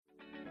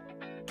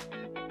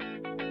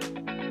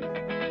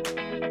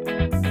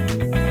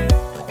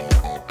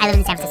live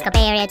in the San Francisco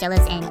Bay Area. Joe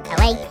lives in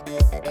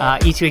LA.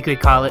 Each week we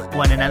call it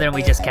one another and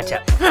we just catch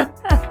up.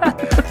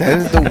 That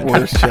is the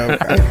worst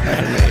joke I've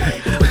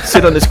ever made.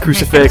 Sit on this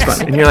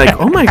crucifix, and you're like,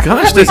 oh my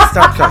gosh, Wait, this.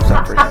 stop for a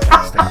second.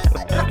 Stop.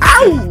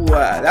 Ow!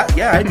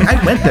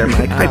 I went there,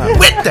 Mike. I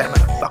went there,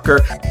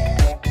 motherfucker.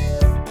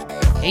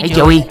 Hey,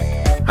 Joey.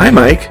 Hi,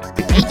 Mike.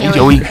 Hey,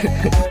 Joey.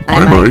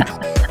 Hi, Mike.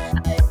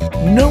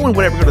 No one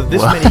would ever go to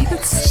this many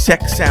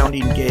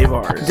sex-sounding gay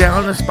bars.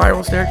 Down the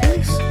spiral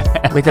staircase.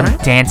 With a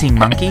dancing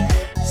monkey?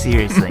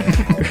 Seriously.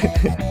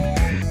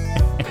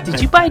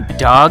 Did you buy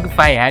dog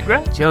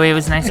Viagra? Joey, it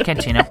was nice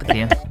catching up with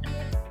you.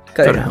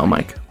 Go to hell,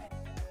 Mike.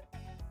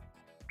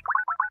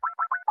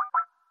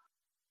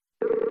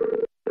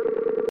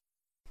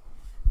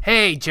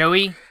 Hey,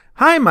 Joey.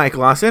 Hi, Mike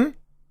Lawson.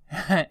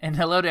 And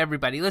hello to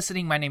everybody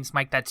listening. My name's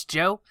Mike. That's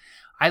Joe.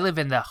 I live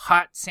in the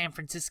hot San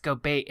Francisco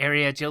Bay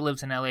Area. Joe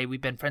lives in LA.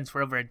 We've been friends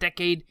for over a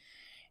decade.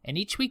 And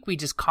each week we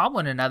just call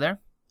one another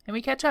and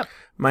we catch up.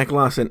 Mike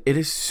Lawson, it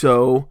is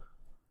so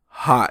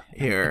hot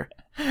here.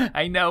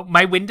 I know.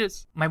 My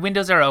windows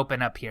are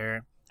open up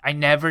here. I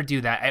never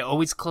do that. I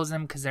always close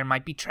them because there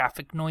might be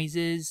traffic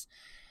noises.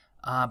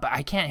 But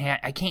I can't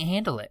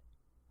handle it.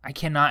 I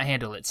cannot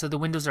handle it. So the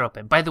windows are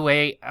open. By the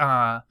way,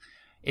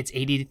 it's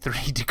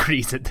 83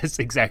 degrees at this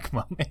exact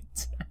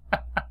moment.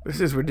 This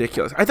is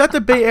ridiculous. I thought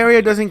the Bay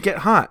Area doesn't get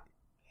hot.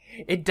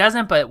 It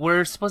doesn't, but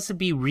we're supposed to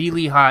be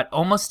really hot,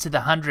 almost to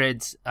the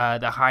hundreds,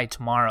 the high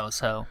tomorrow.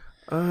 So,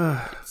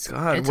 God, it's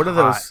what are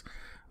hot. those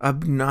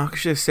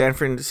obnoxious San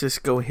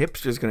Francisco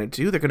hipsters going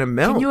to do? They're going to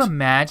melt. Can you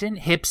imagine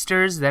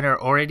hipsters that are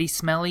already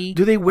smelly?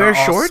 Do they wear are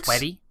all shorts?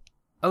 Sweaty?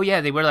 Oh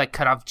yeah, they wear like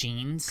cut-off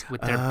jeans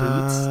with their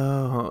boots.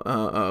 Oh,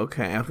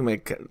 okay. I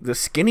think the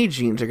skinny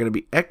jeans are going to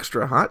be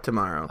extra hot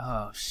tomorrow.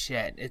 Oh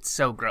shit, it's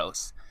so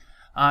gross.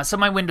 So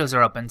my windows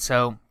are open,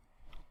 so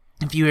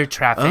if you hear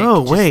traffic.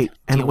 Oh just wait,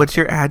 and deal what's with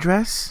your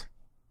address?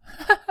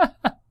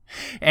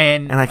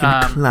 And I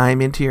can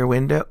climb into your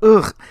window.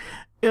 Ugh.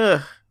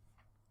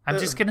 I'm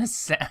just gonna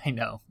say, I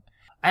know.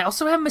 I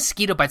also have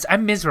mosquito bites.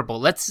 I'm miserable.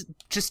 Let's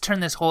just turn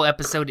this whole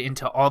episode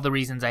into all the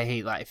reasons I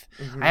hate life.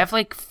 Mm-hmm. I have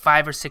like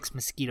 5 or 6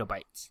 mosquito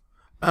bites.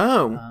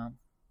 Oh.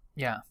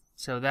 Yeah.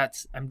 So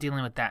I'm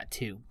dealing with that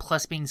too.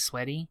 Plus being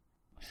sweaty.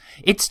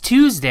 It's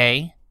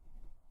Tuesday,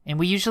 and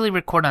we usually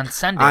record on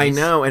Sundays. I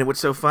know, and what's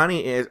so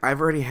funny is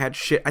I've already had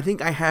shit. I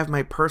think I have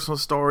my personal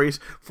stories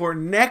for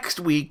next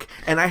week,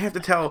 and I have to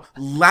tell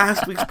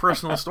last week's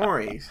personal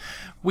stories.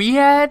 We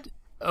had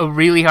a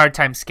really hard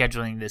time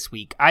scheduling this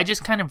week. I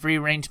just kind of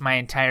rearranged my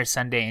entire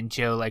Sunday, and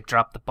Joe like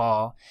dropped the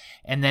ball.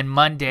 And then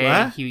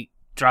Monday, he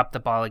dropped the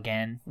ball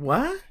again.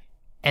 What?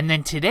 And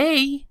then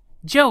today,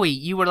 Joey,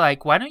 you were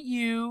like, why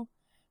don't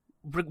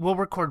we'll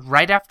record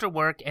right after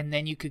work, and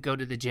then you could go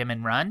to the gym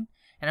and run.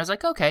 And I was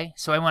like, okay.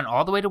 So I went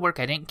all the way to work.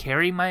 I didn't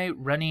carry my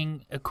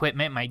running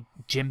equipment, my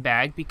gym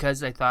bag,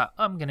 because I thought,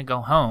 I'm going to go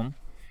home.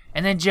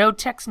 And then Joe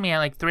texted me at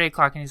like 3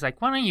 o'clock, and he's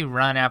like, why don't you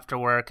run after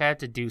work? I have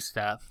to do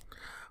stuff.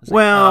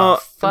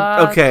 Well, like,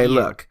 oh, okay, you.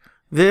 Look.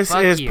 This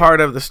Fuck is you.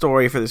 part of the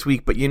story for this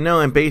week, but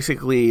I'm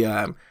basically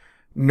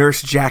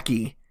Nurse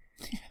Jackie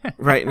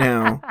right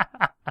now.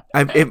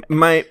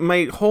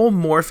 My whole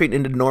morphing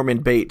into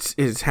Norman Bates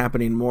is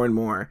happening more and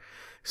more.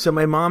 So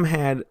my mom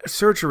had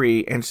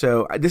surgery, and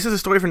so this is a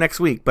story for next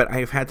week, but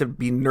I've had to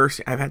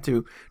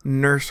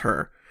nurse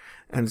her.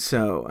 And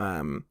so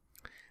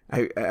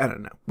I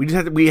don't know.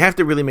 We have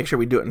to really make sure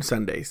we do it on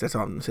Sundays. That's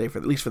all I'm going to say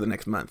at least for the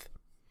next month.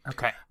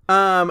 Okay.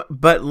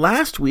 But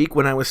last week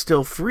when I was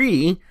still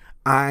free,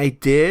 I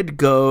did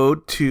go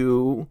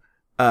to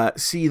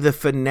see the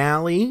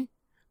finale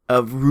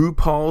of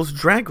RuPaul's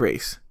Drag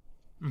Race.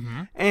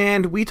 Mm-hmm.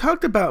 And we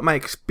talked about my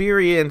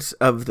experience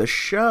of the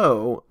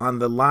show on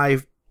the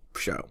live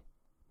show,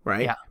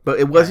 right? Yeah. But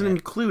it wasn't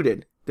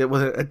included. There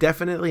was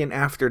definitely an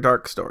After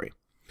Dark story.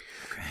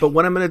 Okay. But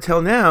what I'm going to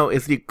tell now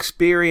is the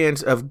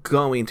experience of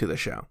going to the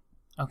show.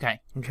 Okay.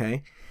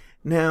 Okay.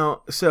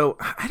 Now, so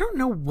I don't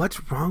know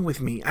what's wrong with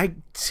me. I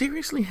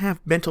seriously have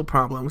mental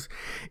problems.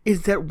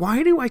 Is that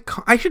why do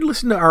I should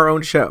listen to our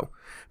own show,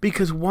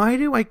 because why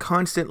do I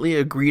constantly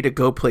agree to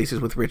go places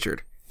with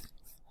Richard?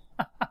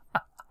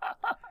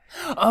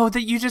 Oh,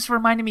 that you just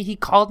reminded me. He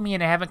called me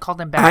and I haven't called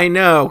him back. I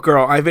know,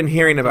 girl. I've been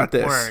hearing about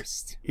this.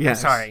 Worst.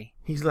 Yes. I'm sorry.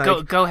 He's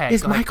like, go ahead.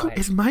 Is go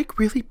ahead. Mike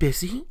really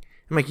busy?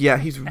 I'm like, yeah,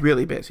 he's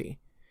really busy.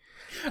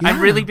 I'm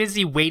Yeah. really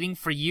busy waiting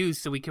for you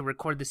so we can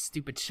record this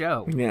stupid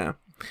show. Yeah.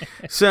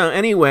 So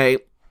anyway,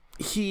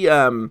 he's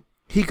the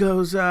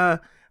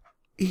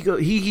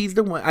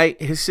one.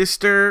 His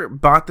sister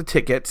bought the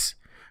tickets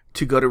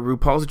to go to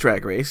RuPaul's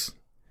Drag Race,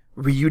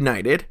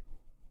 Reunited,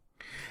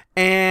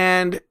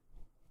 and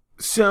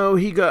so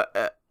he got.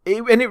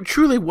 And it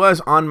truly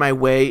was on my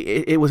way.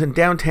 It was in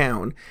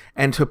downtown,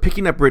 and so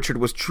picking up Richard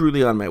was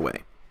truly on my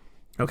way.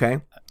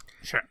 Okay.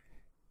 Sure.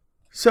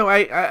 So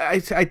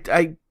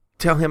I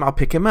tell him I'll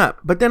pick him up,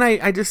 but then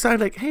I decide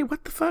like, hey,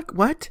 what the fuck,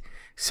 what?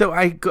 So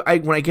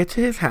when I get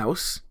to his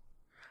house,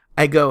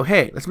 I go,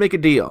 hey, let's make a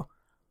deal.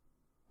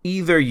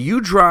 Either you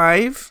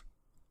drive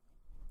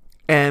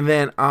And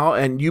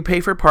then you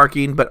pay for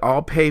parking, but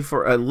I'll pay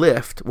for a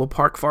lift. We'll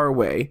park far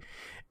away,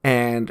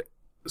 and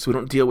so we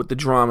don't deal with the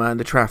drama and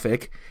the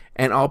traffic.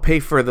 And I'll pay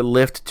for the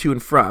lift to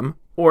and from,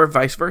 or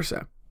vice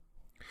versa.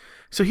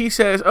 So he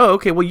says, "Oh,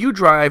 okay. Well, you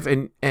drive,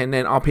 and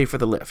then I'll pay for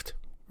the lift."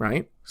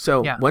 Right.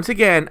 So once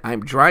again,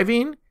 I'm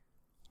driving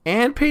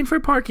and paying for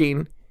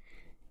parking.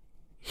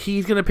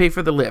 He's gonna pay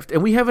for the lift,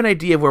 and we have an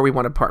idea of where we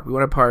want to park. We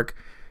want to park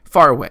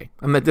far away.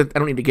 I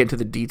don't need to get into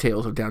the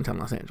details of downtown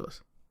Los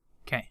Angeles.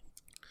 Okay.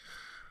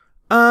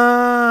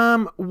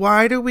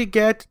 Why do we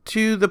get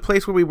to the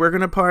place where we were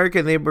going to park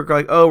and they were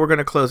like, "Oh, we're going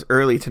to close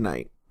early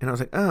tonight." And I was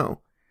like, "Oh."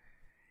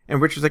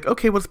 And Richard's like,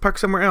 "Okay, let's park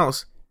somewhere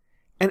else."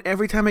 And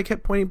every time I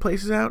kept pointing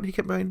places out, he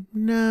kept going,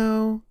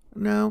 "No,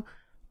 no,"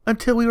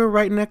 until we were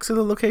right next to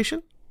the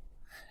location.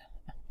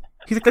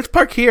 He's like, "Let's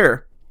park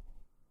here."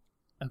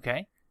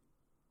 Okay.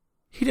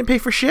 He didn't pay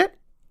for shit.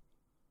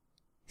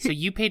 So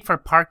you paid for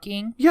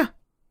parking? Yeah.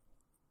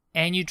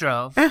 And you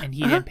drove, and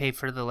he didn't pay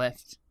for the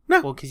lift?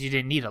 No. Well, because you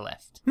didn't need a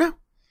lift. No.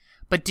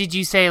 But did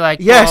you say, like,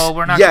 yes, "Oh,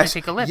 we're not going to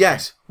take a lift"?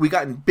 Yes, we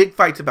got in big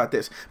fights about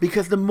this.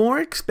 Because the more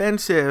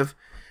expensive,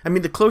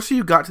 the closer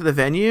you got to the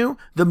venue,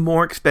 the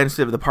more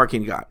expensive the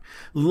parking got.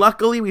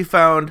 Luckily, we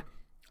found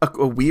a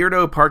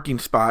weirdo parking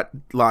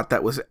lot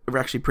that was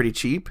actually pretty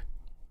cheap,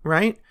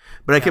 right?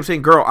 But I kept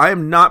saying, "Girl, I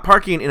am not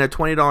parking in a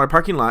 $20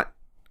 parking lot,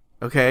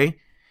 okay?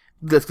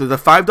 The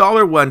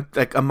 $5 one,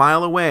 like a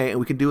mile away, and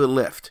we can do a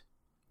lift."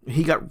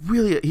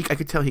 I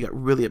could tell he got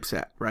really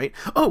upset, right?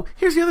 Oh,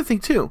 here's the other thing,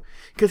 too.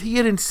 Because he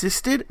had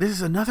insisted, this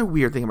is another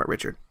weird thing about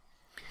Richard.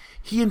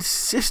 He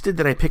insisted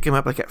that I pick him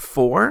up like at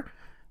 4.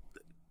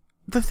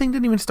 The thing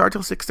didn't even start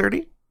till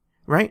 6:30,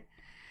 right?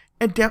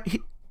 And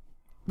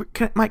Mike,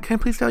 can I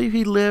please tell you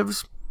he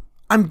lives,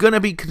 I'm going to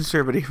be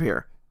conservative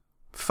here,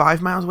 5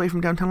 miles away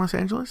from downtown Los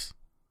Angeles?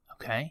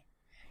 Okay.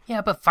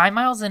 Yeah, but 5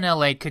 miles in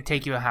LA could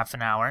take you a half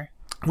an hour.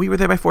 We were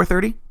there by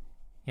 4:30?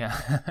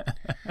 Yeah.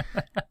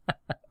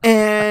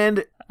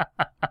 And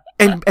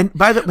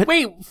by the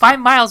wait, 5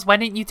 miles. Why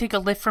didn't you take a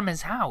lift from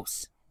his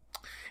house?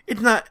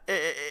 It's not.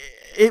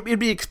 It'd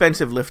be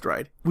expensive lift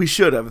ride. We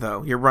should have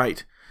though. You're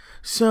right.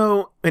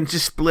 So and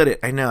just split it.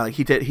 I know. Like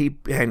he did.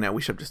 I know.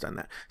 We should have just done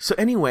that. So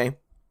anyway,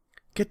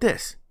 get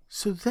this.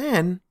 So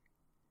then,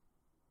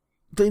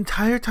 the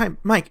entire time,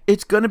 Mike,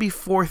 it's gonna be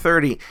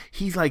 4:30.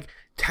 He's like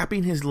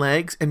tapping his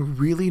legs and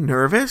really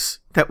nervous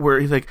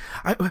he's like,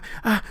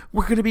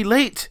 we're gonna be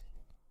late.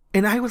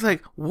 And I was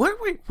like,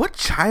 what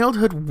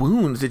childhood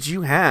wounds did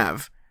you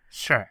have?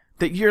 Sure.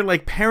 That you're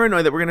like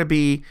paranoid that we're going to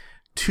be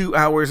 2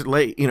 hours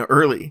late,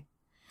 early.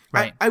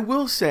 Right. I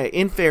will say,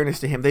 in fairness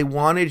to him,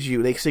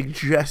 they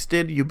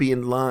suggested you be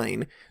in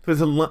line.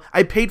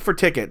 I paid for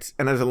tickets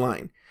and there's a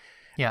line.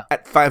 Yeah.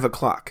 At 5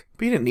 o'clock.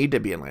 But you didn't need to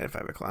be in line at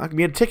 5 o'clock.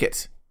 We had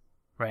tickets.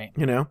 Right.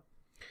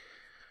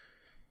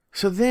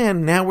 So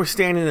then, now we're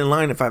standing in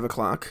line at 5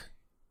 o'clock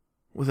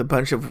with a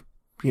bunch of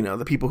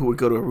the people who would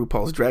go to a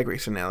RuPaul's Drag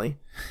Race finale.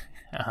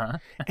 Uh-huh.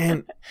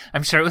 And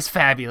I'm sure it was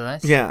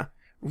fabulous. Yeah.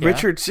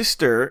 Richard's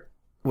sister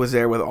was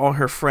there with all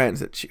her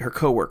friends, her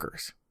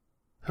coworkers.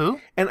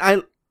 Who?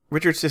 And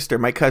Richard's sister,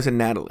 my cousin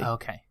Natalie.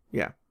 Okay.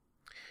 Yeah.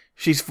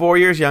 She's 4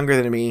 years younger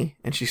than me,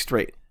 and she's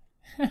straight.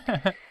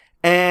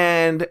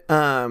 And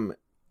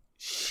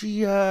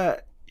she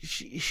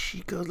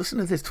goes, "Listen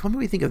to this. What do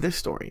we think of this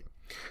story?"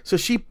 So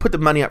she put the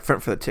money up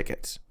front for the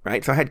tickets,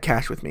 right? So I had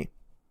cash with me.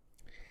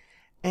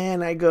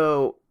 And I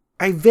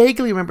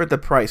vaguely remembered the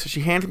price. So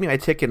she handed me my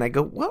ticket, and I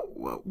go,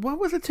 what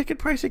was the ticket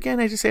price again?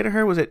 I just say to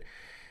her, was it,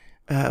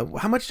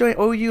 how much do I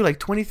owe you? Like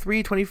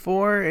 23,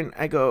 24? And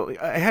I go,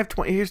 I have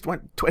 20, here's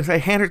 20. So I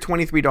hand her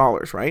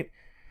 $23, right?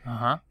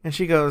 Uh-huh. And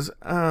she goes,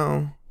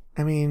 "Oh,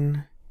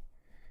 I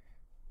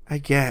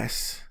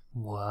guess."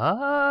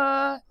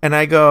 What? And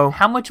I go,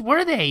 "How much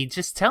were they?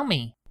 Just tell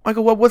me." I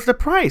go, "What was the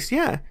price?"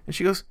 Yeah. And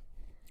she goes,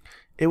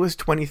 "It was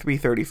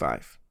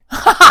 $23.35.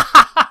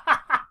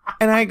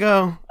 And I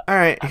go, "All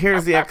right,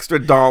 here's the extra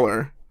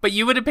 $1. But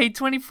you would have paid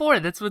 24.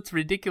 That's what's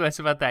ridiculous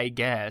about that, I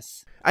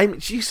guess.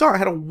 She saw I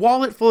had a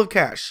wallet full of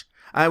cash.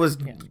 I was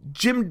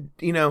Jim,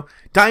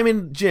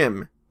 Diamond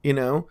Jim,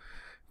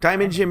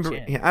 Diamond Jim.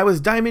 Yeah, I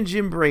was Diamond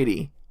Jim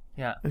Brady.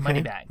 Yeah,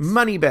 okay?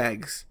 Money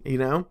bags.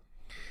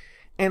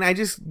 And I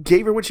just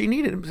gave her what she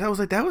needed. So I was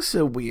like, that was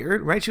so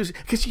weird, right?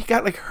 Because she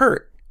got like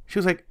hurt. She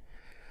was like,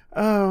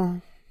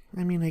 "Oh,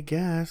 I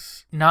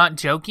guess." Not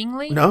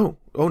jokingly? No.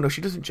 Oh no, she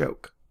doesn't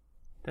joke.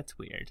 That's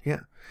weird. Yeah.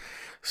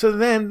 So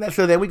then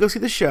we go see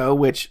the show,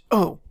 which,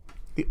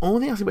 the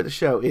only thing I'll say about the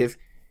show is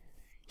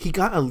he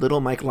got a little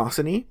Mike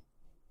Lawson-y.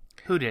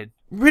 Who did?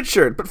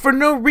 Richard, but for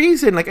no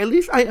reason. Like, at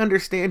least I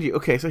understand you.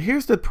 Okay, so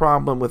here's the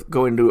problem with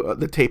going to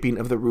the taping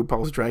of the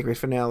RuPaul's Drag Race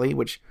finale,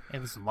 which...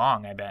 It was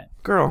long, I bet.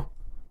 Girl,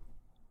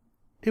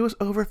 it was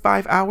over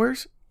 5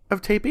 hours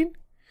of taping.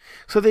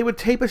 So they would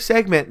tape a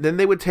segment, then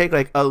they would take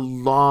like a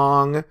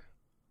long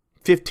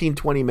 15,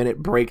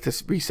 20-minute break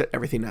to reset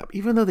everything up,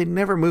 even though they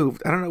never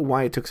moved. I don't know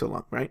why it took so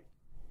long, right?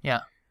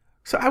 Yeah.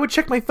 So I would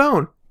check my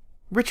phone.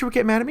 Richard would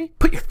get mad at me.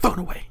 "Put your phone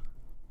away."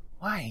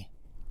 Why?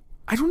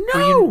 I don't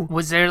know.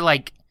 Was there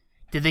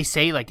did they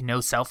say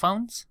no cell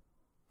phones?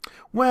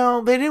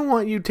 Well, they didn't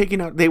want you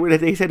taking out.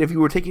 They said if you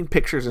were taking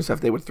pictures and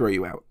stuff, they would throw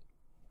you out.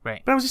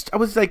 Right. But I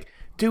was like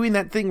doing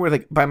that thing where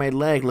like by my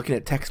leg looking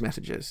at text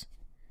messages.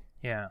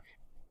 Yeah.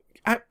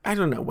 I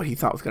don't know what he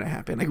thought was going to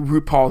happen. Like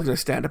RuPaul's going to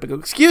stand up and go,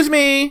 "Excuse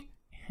me,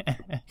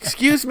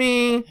 excuse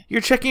me,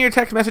 you're checking your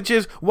text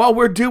messages while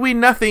we're doing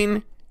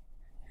nothing.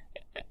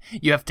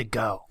 You have to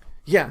go."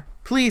 Yeah,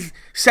 please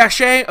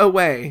sashay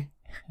away.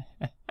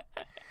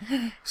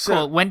 So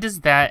cool. When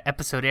does that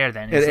episode air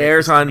then? It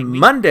airs on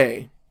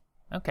Monday.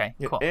 Okay,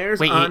 cool. It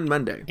airs on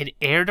Monday. It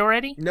aired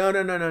already? No.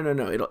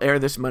 It'll air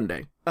this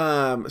Monday.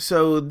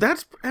 So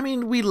that's. I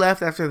mean, we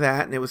left after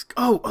that, and it was.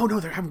 Oh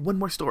no, they're having one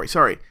more story.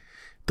 Sorry,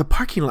 the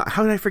parking lot.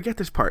 How did I forget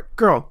this part?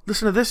 Girl,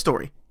 listen to this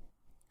story.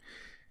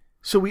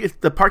 So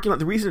the parking lot.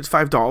 The reason it's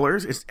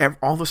 $5 is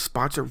all the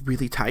spots are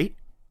really tight,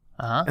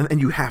 and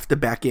you have to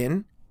back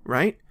in,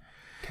 right?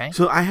 Okay.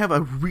 So I have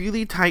a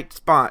really tight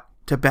spot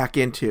to back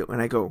into,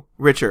 and I go,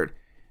 "Richard,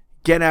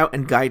 get out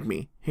and guide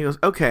me." He goes,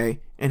 "Okay."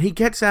 And he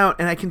gets out,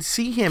 and I can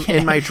see him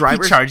in my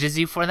driver's... He charges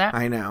you for that?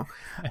 I know.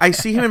 I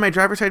see him in my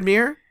driver's side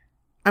mirror.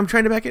 I'm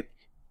trying to back it.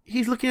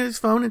 He's looking at his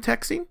phone and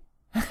texting.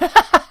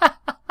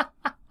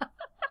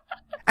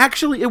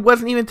 Actually, it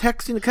wasn't even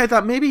texting. Because I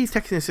thought maybe he's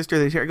texting his sister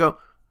that's here. I go,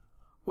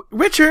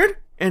 "Richard?"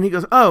 And he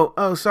goes,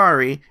 oh,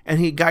 sorry. And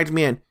he guides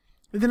me in.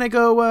 And then I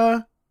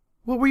go,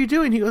 "What were you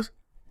doing?" He goes,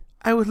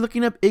 "I was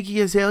looking up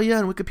Iggy Azalea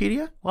on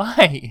Wikipedia."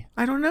 Why?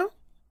 I don't know.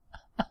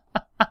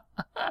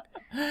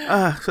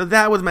 So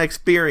that was my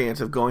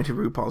experience of going to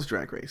RuPaul's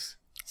Drag Race.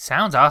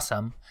 Sounds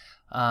awesome.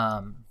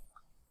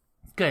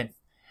 Good.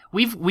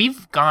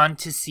 We've gone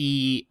to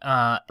see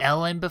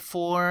Ellen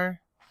before,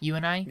 you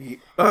and I.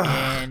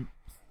 And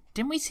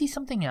didn't we see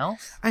something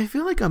else? I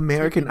feel like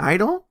American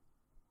Idol.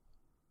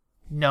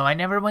 No, I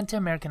never went to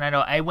American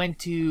Idol. I went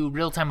to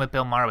Real Time with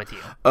Bill Maher with you.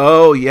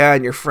 Oh yeah,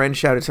 and your friend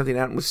shouted something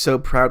out and was so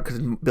proud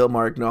because Bill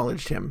Maher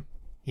acknowledged him.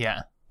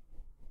 Yeah,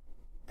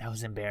 that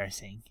was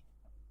embarrassing.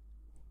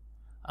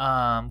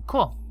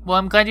 Cool. Well,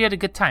 I'm glad you had a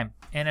good time,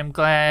 and I'm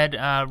glad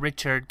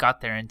Richard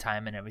got there in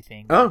time and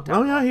everything. Oh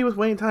yeah, he was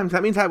waiting times.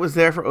 That means I was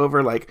there for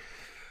over like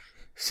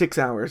 6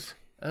 hours.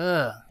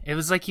 It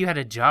was like you had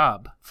a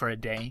job for a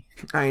day.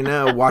 I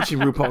know, watching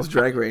RuPaul's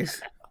Drag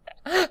Race.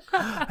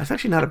 That's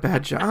actually not a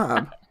bad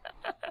job.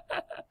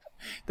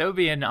 That would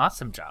be an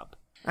awesome job.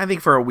 I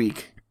think for a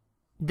week.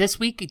 This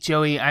week,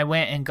 Joey, I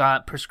went and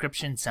got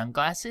prescription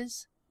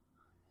sunglasses.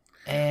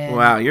 And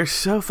wow, you're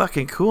so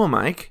fucking cool,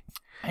 Mike.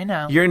 I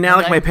know. You're now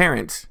like my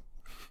parents.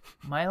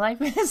 My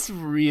life is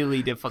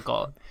really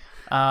difficult.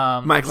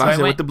 Mike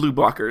so with the blue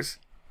blockers.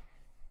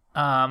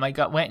 I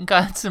went and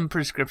got some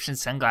prescription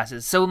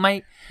sunglasses. So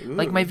my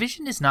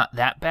vision is not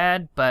that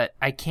bad, but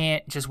I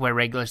can't just wear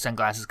regular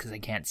sunglasses because I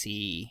can't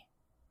see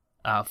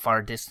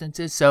far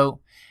distances.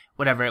 So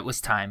whatever, it was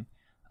time.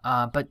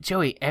 But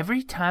Joey,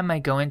 every time I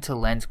go into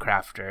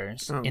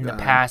LensCrafters the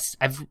past,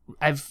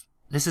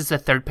 this is the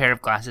third pair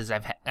of glasses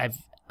I've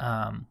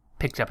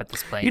picked up at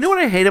this place. You know what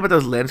I hate about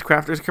those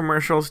LensCrafters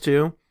commercials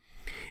too?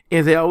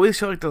 Is they always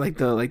show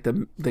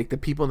the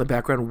people in the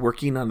background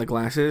working on the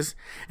glasses,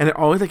 and they're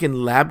always like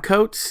in lab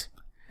coats,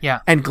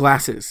 and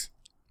glasses.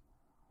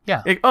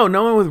 Yeah. Like, oh,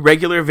 no one with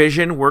regular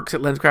vision works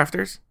at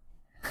LensCrafters.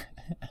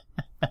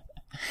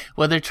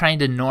 Well, they're trying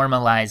to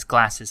normalize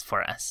glasses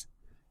for us,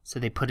 so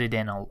they put it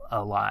in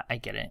a lot. I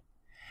get it.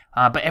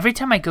 But every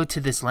time I go to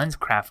this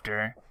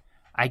LensCrafter,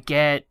 I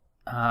get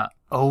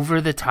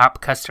over the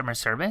top customer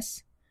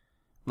service.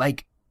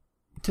 Like,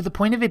 to the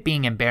point of it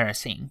being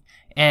embarrassing.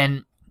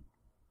 And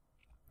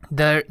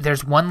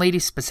there's one lady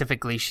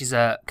specifically, she's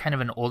a kind of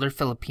an older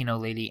Filipino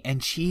lady,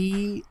 and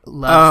she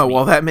loves me.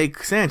 Well, that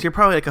makes sense. You're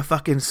probably like a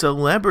fucking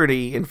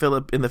celebrity in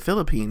the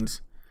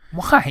Philippines.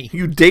 Why?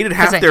 You dated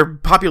half their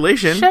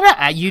population. Shut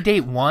up. You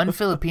date one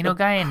Filipino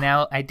guy, and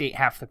now I date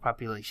half the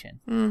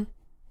population.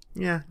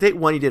 Yeah, date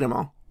one, you did them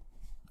all.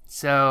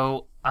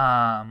 So,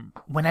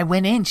 when I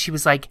went in, she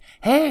was like,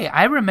 "Hey,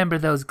 I remember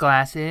those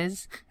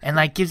glasses," and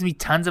like gives me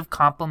tons of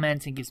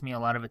compliments and gives me a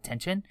lot of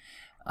attention.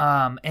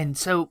 And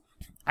so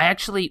I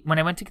actually, when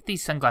I went to get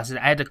these sunglasses,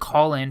 I had to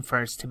call in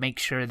first to make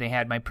sure they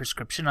had my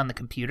prescription on the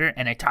computer.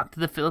 And I talked to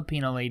the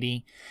Filipino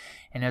lady,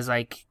 and I was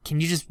like, "Can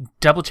you just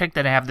double check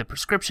that I have the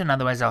prescription?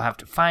 Otherwise, I'll have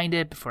to find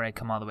it before I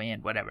come all the way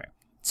in, whatever."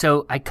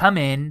 So I come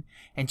in,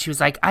 and she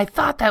was like, "I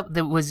thought that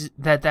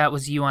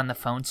was you on the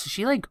phone." So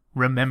she like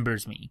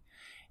remembers me.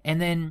 And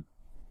then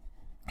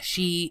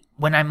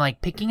when I'm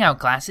like picking out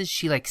glasses,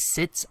 she like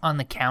sits on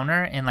the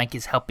counter and like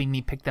is helping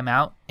me pick them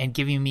out and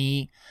giving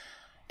me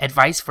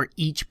advice for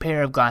each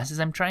pair of glasses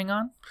I'm trying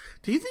on.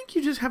 Do you think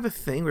you just have a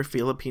thing where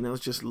Filipinos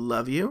just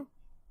love you?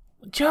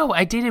 Joe,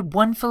 I dated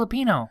one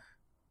Filipino.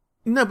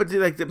 No, but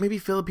like maybe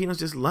Filipinos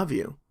just love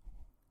you.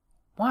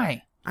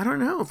 Why? I don't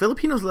know.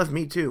 Filipinos love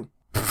me too.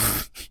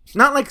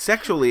 Not like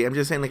sexually. I'm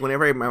just saying like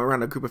whenever I'm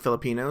around a group of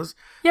Filipinos.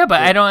 Yeah,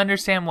 but I don't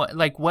understand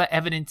what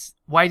evidence.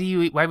 Why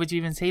would you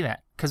even say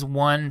that? Because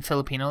one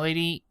Filipino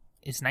lady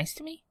is nice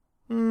to me?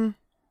 I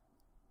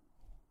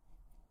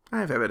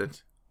have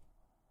evidence.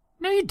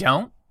 No, you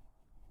don't.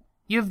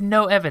 You have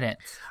no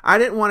evidence. I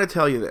didn't want to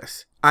tell you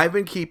this. I've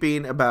been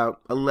keeping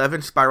about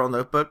 11 spiral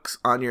notebooks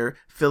on your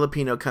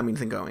Filipino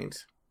comings and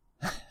goings.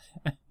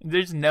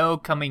 There's no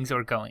comings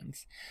or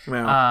goings.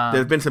 Well,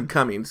 there's been some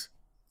comings.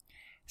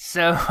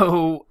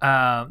 So,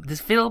 this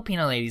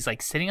Filipino lady's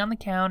like sitting on the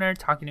counter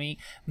talking to me.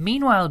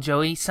 Meanwhile,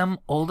 Joey, some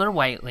older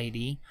white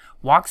lady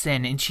walks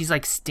in and she's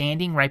like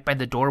standing right by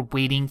the door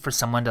waiting for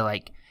someone to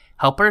like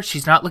help her.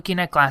 She's not looking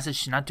at glasses.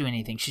 She's not doing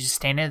anything. She's just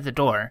standing at the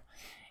door.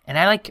 And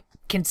I like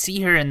can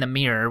see her in the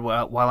mirror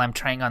while I'm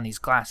trying on these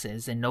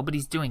glasses and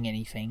nobody's doing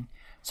anything.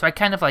 So I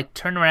kind of like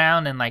turn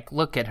around and like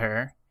look at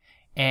her.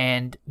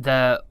 And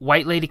the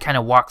white lady kind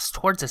of walks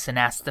towards us and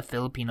asks the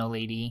Filipino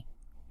lady,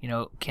 you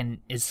know, can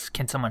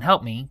someone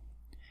help me?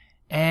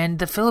 And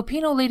the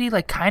Filipino lady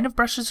like kind of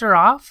brushes her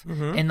off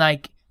and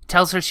like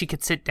tells her she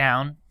could sit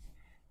down.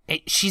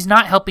 She's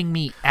not helping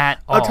me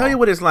at all. I'll tell you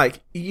what it's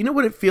like. You know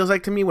what it feels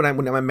like to me when I'm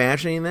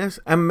imagining this?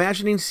 I'm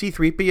imagining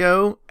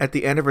C-3PO at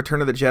the end of Return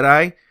of the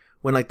Jedi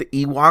when like the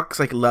Ewoks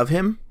like love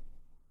him.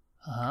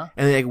 Uh-huh.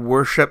 And they like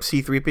worship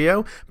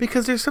C-3PO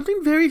because there's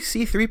something very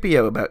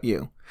C-3PO about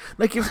you.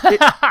 Like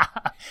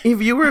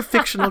if you were a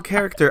fictional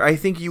character, I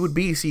think you would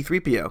be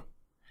C-3PO.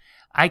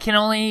 I can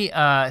only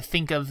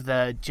think of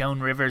the Joan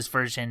Rivers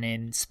version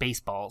in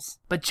Spaceballs.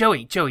 But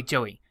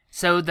Joey.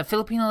 So the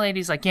Filipino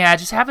lady's like, yeah,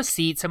 just have a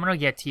seat. Someone will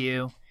get to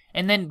you.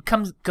 And then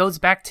goes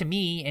back to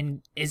me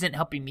and isn't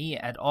helping me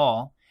at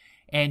all.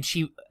 And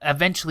she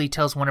eventually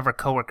tells one of her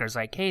coworkers,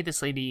 like, hey,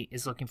 this lady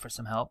is looking for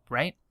some help,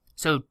 right?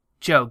 So,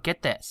 Joe,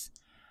 get this.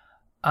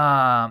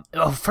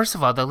 First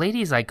of all, the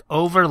lady's like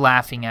over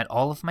laughing at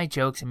all of my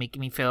jokes and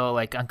making me feel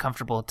like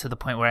uncomfortable to the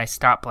point where I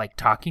stop like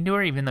talking to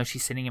her, even though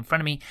she's sitting in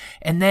front of me.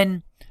 And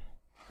then,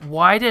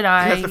 why did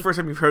I? That's the first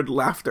time you've heard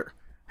laughter.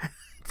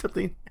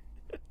 Something.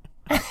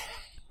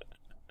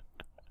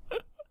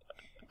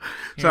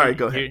 Sorry,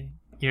 go ahead.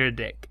 You're a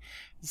dick.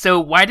 So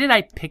why did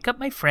I pick up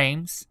my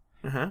frames,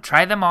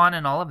 try them on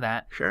and all of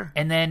that, sure,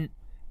 and then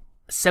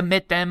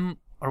submit them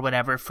or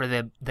whatever for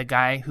the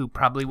guy who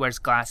probably wears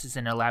glasses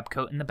and a lab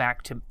coat in the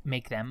back to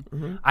make them.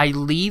 Mm-hmm. I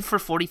leave for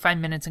 45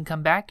 minutes and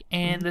come back,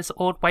 and this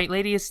old white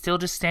lady is still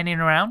just standing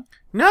around?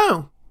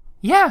 No.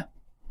 Yeah.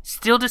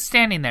 Still just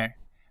standing there.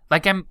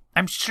 Like, I'm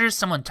sure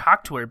someone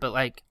talked to her, but,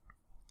 like,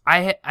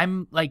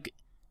 I'm, like,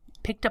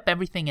 picked up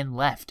everything and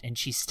left, and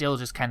she's still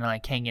just kind of,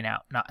 like, hanging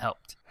out, not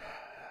helped.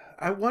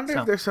 I wonder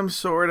if there's some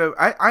sort of...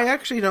 I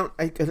actually don't...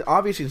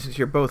 obviously, since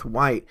you're both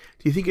white,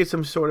 do you think it's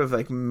some sort of,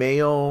 like,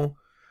 male...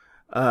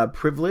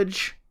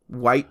 privilege,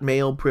 white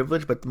male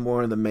privilege, but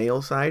more on the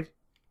male side?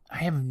 I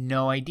have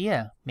no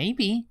idea.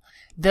 Maybe.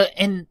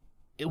 And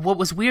what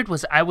was weird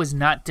was I was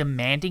not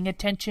demanding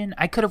attention.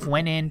 I could have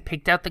went in,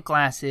 picked out the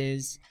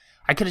glasses.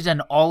 I could have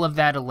done all of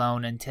that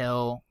alone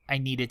until I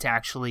needed to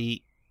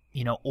actually,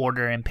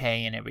 order and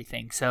pay and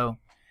everything. So,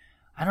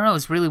 I don't know.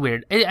 It's really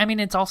weird. I mean,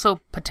 it's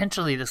also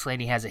potentially this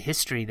lady has a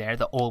history there,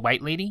 the old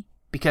white lady,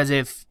 because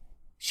if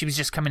she was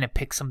just coming to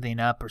pick something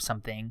up or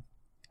something,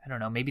 I don't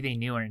know, maybe they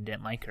knew her and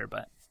didn't like her,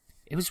 but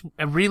it was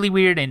really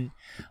weird and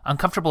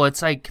uncomfortable.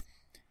 It's like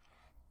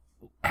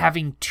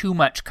having too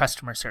much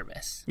customer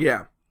service.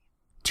 Yeah.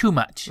 Too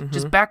much. Mm-hmm.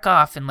 Just back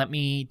off and let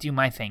me do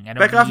my thing.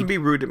 Back off and be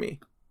rude to me.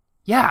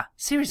 Yeah,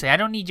 seriously. I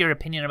don't need your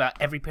opinion about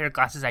every pair of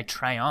glasses I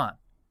try on.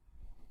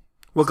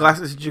 What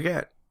glasses did you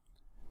get?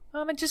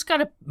 I just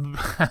got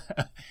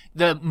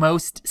the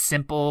most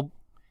simple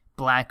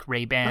black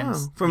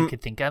Ray-Bans you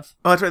could think of.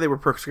 Oh, that's right. They were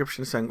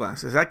prescription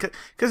sunglasses.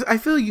 Because I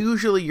feel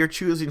usually you're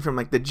choosing from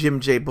like the Jim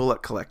J.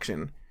 Bullock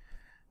collection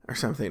or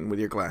something with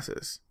your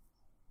glasses.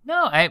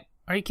 No,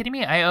 are you kidding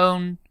me? I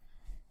own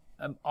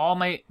all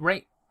my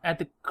at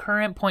the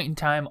current point in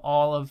time.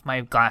 All of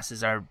my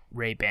glasses are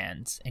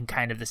Ray-Bans and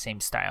kind of the same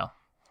style.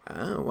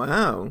 Oh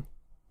wow!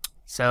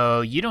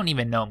 So you don't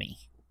even know me.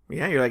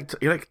 Yeah, you're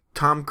like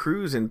Tom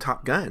Cruise in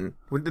Top Gun.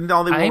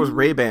 All they wore was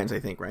Ray-Bans, I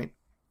think, right?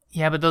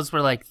 Yeah, but those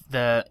were like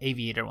the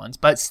aviator ones.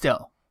 But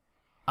still,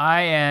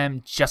 I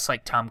am just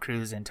like Tom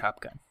Cruise in Top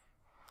Gun.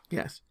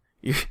 Yes.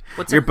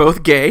 You're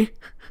both gay.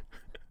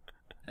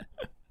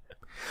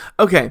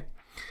 Okay,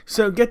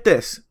 so get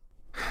this.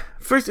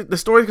 First, the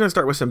story's going to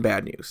start with some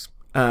bad news.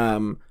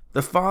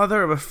 The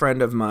father of a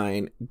friend of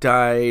mine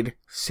died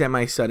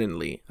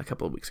semi-suddenly a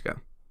couple of weeks ago.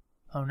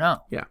 Oh,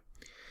 no. Yeah.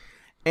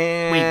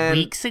 And wait,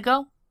 weeks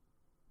ago?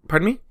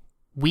 Pardon me?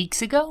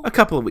 Weeks ago? A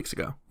couple of weeks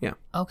ago, yeah.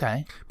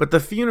 Okay. But the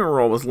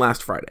funeral was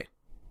last Friday.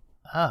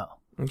 Oh.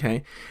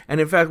 Okay.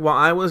 And in fact, while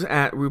I was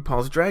at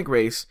RuPaul's Drag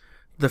Race,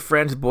 the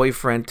friend's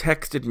boyfriend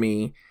texted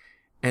me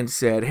and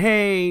said,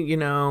 hey,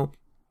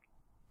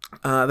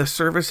 the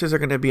services are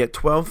going to be at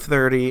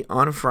 12:30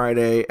 on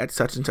Friday at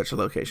such and such a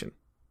location.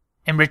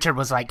 And Richard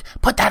was like,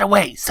 put that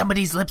away.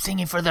 Somebody's lip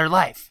syncing for their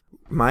life.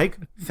 Mike,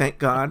 thank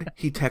God,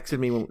 he texted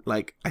me when,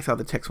 I saw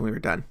the text when we were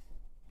done.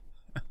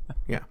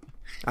 Yeah.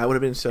 I would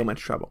have been in so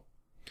much trouble.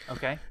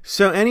 Okay.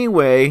 So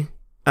anyway,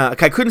 I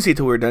couldn't see it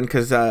till we were done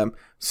because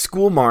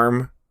school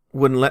marm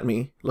wouldn't let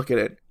me look at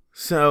it.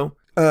 So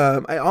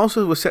I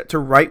also was set to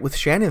write with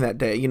Shannon that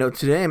day.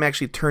 Today I'm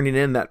actually turning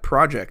in that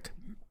project.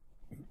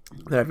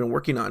 that I've been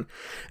working on.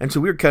 And so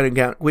we were going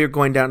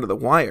down to the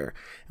wire,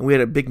 and we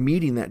had a big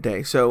meeting that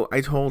day. So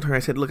I told her, I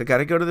said, look, I got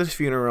to go to this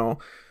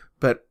funeral,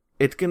 but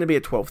it's going to be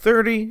at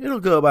 12:30. It'll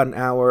go about an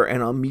hour,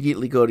 and I'll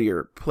immediately go to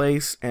your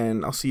place,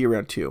 and I'll see you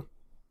around 2.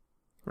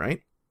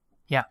 Right?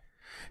 Yeah.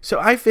 So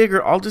I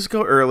figure I'll just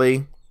go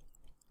early,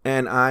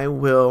 and I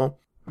will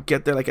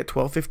get there like at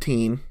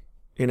 12:15,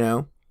 you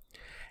know,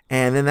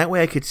 and then that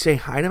way I could say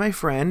hi to my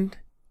friend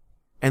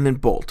and then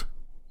bolt,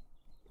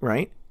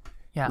 right?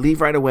 Yeah.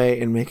 Leave right away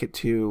and make it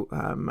to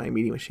my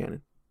meeting with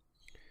Shannon.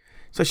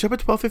 So I show up at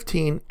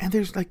 12:15, and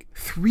there's like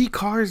 3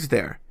 cars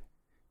there.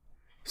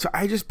 So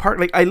I just park,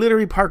 like I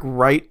literally park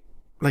right,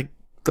 like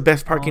the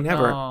best parking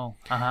ever.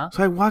 Uh-huh.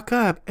 So I walk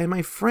up, and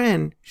my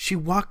friend, she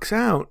walks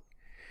out,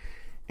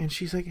 and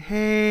she's like,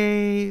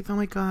 hey, oh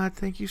my God,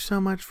 thank you so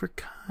much for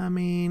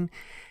coming.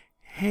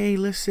 Hey,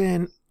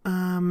 listen,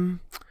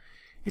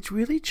 it's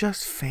really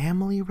just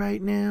family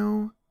right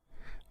now,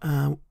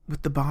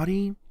 with the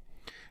body.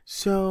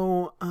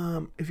 So,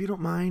 if you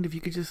don't mind, if you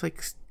could just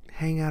like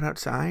hang out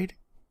outside.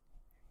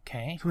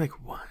 Okay. So I'm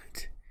like,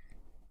 what?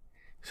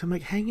 So I'm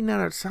like hanging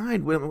out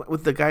outside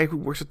with the guy who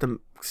works at the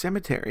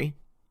cemetery.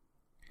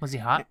 Was he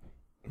hot?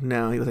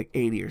 No, he was like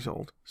 80 years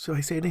old. So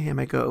I say to him,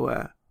 I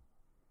go,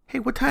 hey,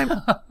 what time?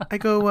 I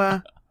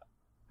go,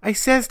 I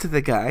says to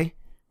the guy,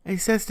 I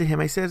says to him,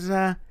 I says,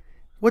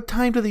 what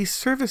time do these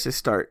services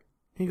start?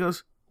 He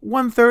goes,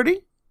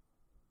 1:30.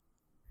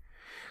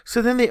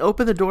 So then they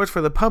open the doors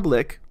for the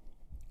public,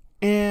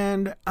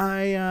 and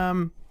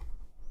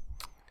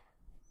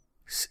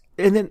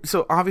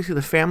so obviously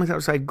the family's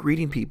outside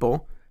greeting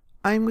people.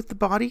 I'm with the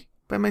body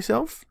by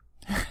myself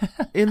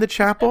in the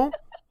chapel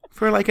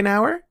for like an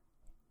hour.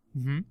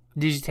 Mm-hmm.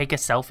 Did you take a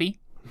selfie?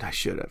 I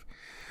should have.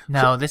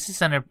 No, this is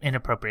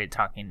inappropriate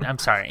talking. I'm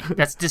sorry.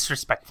 That's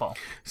disrespectful.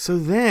 So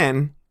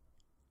then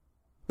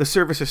the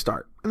services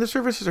start, and the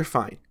services are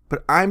fine.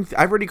 But I've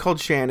already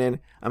called Shannon.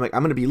 I'm like,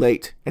 I'm going to be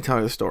late, and tell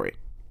her the story.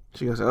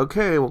 She goes,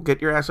 okay, well,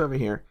 get your ass over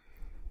here.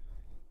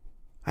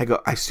 I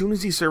go, as soon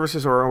as these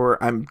services are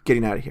over, I'm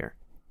getting out of here.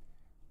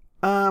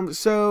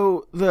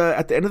 So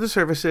at the end of the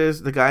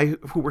services, the guy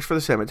who works for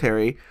the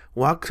cemetery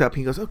walks up.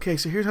 He goes, okay,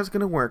 so here's how it's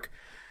going to work.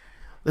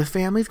 The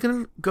family's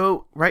going to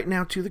go right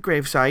now to the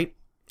gravesite.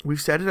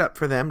 We've set it up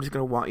for them. Just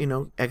going to walk,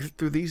 exit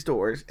through these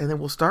doors. And then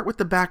we'll start with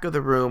the back of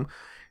the room.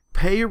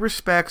 Pay your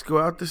respects, go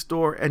out this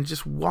door, and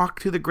just walk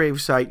to the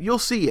gravesite. You'll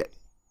see it.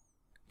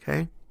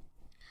 Okay?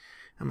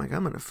 I'm like,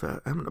 I'm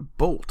gonna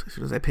bolt as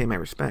soon as I pay my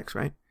respects,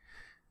 right?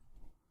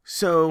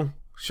 So,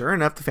 sure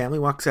enough, the family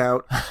walks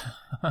out.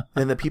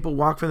 Then the people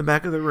walk from the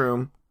back of the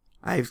room.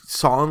 I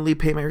solemnly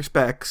pay my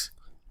respects.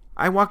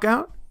 I walk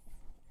out,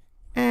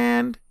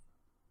 and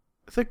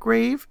the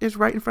grave is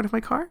right in front of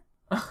my car.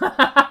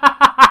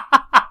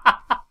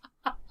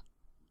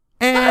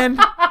 And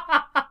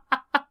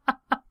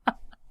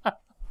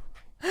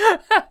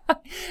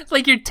it's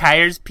like your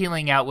tires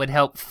peeling out would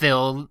help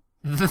fill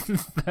the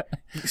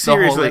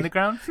seriously hole in the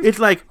ground. It's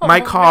like my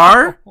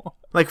car,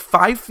 like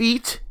 5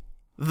 feet,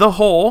 the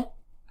hole,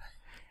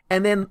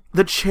 and then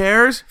the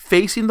chairs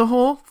facing the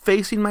hole,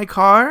 facing my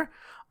car,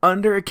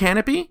 under a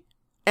canopy,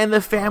 and the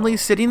family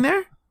sitting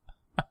there.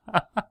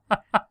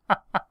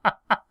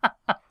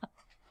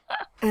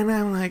 And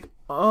I'm like,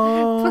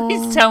 oh.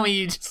 Please tell me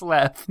you just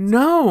left.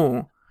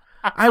 No.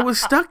 I was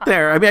stuck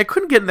there. I mean, I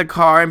couldn't get in the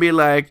car and be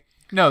like,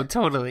 no,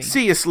 totally.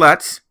 see you,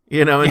 sluts.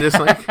 And just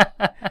like,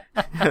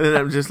 and then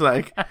I'm just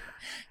like.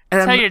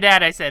 Tell your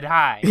dad I said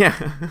hi. Yeah.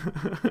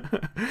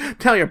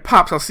 Tell your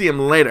pops I'll see him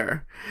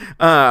later.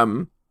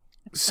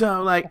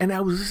 So like, and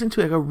I was listening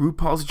to like a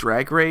RuPaul's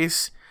Drag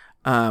Race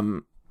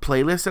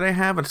playlist that I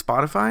have on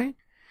Spotify.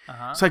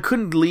 Uh-huh. So I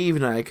couldn't leave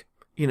and like,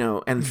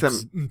 and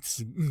some,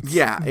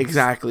 yeah,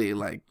 exactly.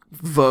 Like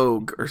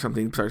Vogue or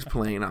something starts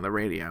playing on the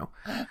radio.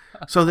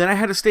 So then I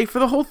had to stay for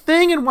the whole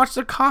thing and watch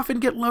the coffin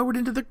get lowered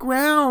into the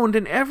ground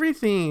and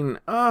everything.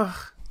 Ugh.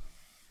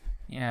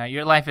 Yeah,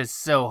 your life is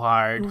so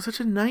hard. It was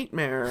such a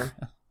nightmare.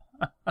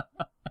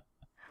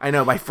 I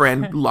know, my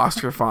friend lost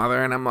her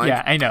father, and I'm like,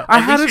 yeah, I know. I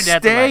had to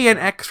stay an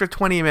extra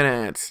 20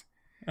 minutes.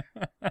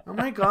 Oh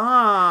my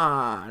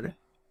God.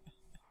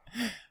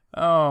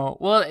 Oh,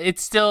 well,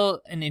 it's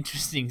still an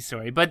interesting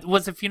story. But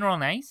was the funeral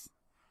nice?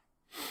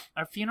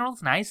 Are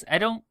funerals nice? I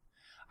don't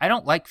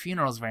like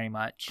funerals very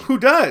much. Who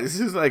does?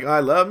 It's like, I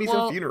love me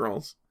some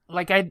funerals.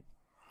 Like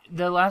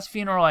the last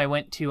funeral I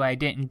went to, I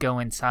didn't go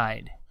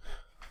inside.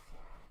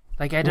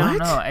 Like, I don't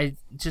know. It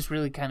just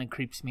really kind of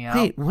creeps me out.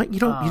 Wait, what? You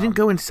didn't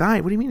go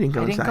inside? What do you mean you didn't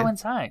go inside? I didn't go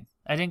inside.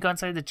 I didn't go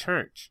inside the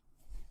church.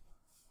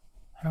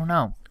 I don't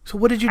know. So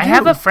what did you do? I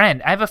have a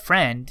friend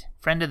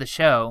of the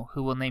show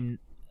who will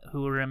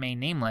remain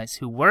nameless,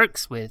 who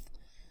works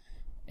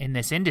in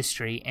this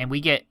industry, and we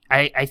get,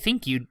 I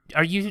think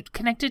are you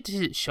connected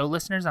to show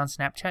listeners on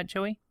Snapchat,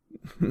 Joey?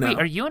 No. Wait,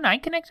 are you and I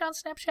connected on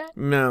Snapchat?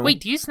 No. Wait,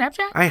 do you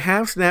Snapchat? I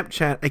have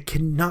Snapchat. I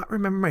cannot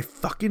remember my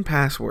fucking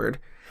password.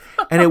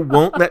 And it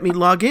won't let me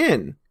log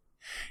in.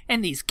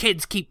 And these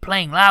kids keep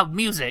playing loud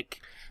music.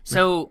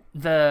 So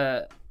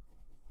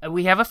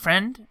we have a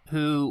friend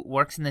who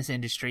works in this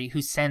industry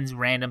who sends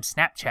random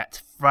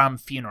Snapchats from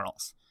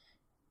funerals.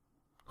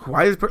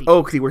 Why is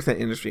because he works in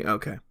that industry?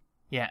 Okay.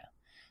 Yeah.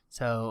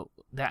 So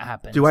that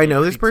happens. Do I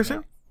know this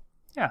person?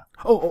 Yeah.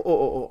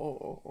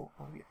 Oh,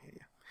 yeah.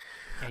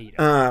 Yeah, you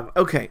do.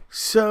 Okay.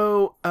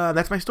 So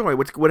that's my story.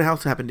 What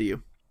else happened to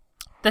you?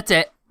 That's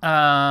it.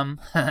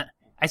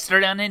 I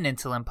started on an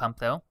insulin pump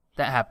though.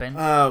 That happened.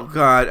 Oh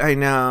God, I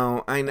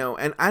know,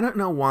 and I don't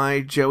know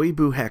why Joey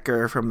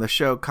Boohecker from the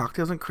show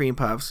Cocktails and Cream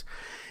Puffs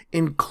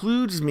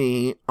includes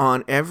me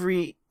on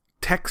every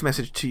text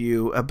message to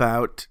you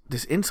about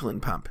this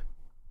insulin pump.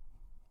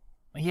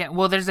 Yeah,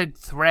 well, there's a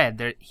thread.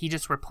 There, he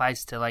just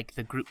replies to like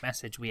the group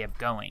message we have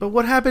going. But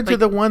what happened to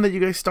the one that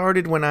you guys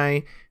started when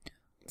I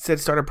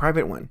said start a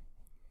private one?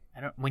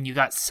 When you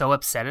got so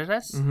upset at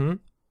us? Mm-hmm.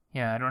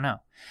 Yeah, I don't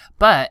know.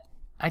 But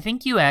I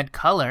think you add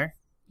color.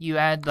 You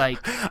add like...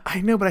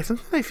 I know, but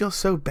sometimes I feel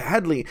so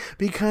badly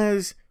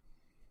because...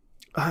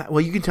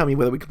 well, you can tell me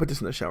whether we can put this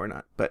in the show or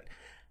not, but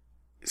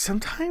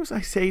sometimes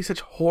I say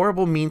such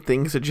horrible, mean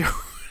things to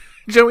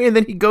Joey, and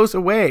then he goes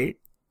away.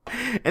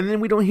 And then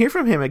we don't hear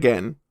from him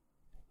again.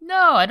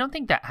 No, I don't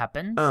think that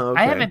happens. Oh,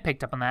 okay. I haven't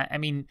picked up on that. I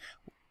mean,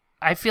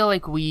 I feel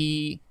like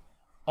we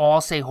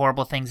all say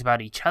horrible things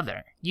about each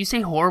other. You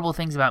say horrible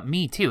things about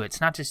me, too.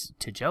 It's not just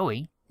to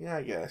Joey. Yeah,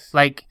 I guess.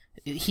 Like,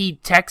 he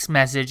text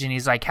message and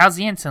he's like, how's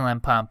the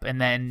insulin pump? And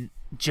then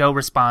Joe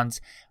responds,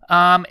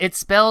 it's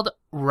spelled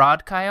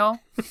Rod Kyle.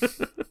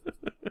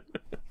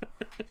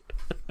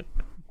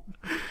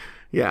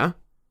 Yeah.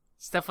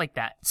 Stuff like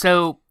that.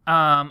 So,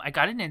 I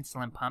got an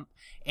insulin pump,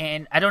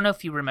 and I don't know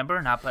if you remember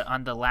or not, but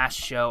on the last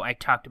show, I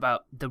talked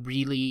about the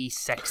really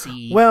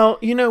sexy... Well,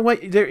 you know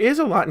what? There is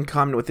a lot in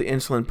common with the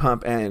insulin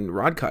pump and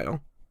Rod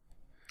Kyle.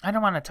 I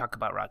don't want to talk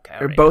about Rod Kyle.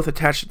 They're both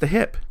attached at the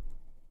hip.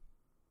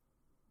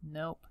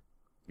 Nope.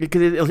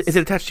 Is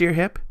it attached to your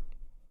hip?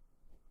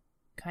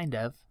 Kind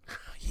of.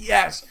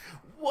 Yes!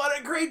 What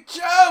a great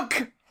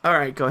joke! All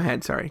right, go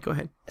ahead. Sorry, go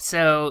ahead.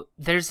 So,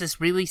 there's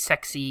this really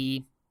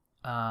sexy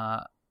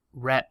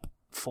rep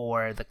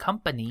for the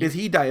company. Is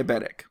he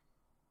diabetic?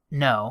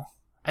 No.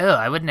 Oh,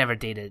 I would never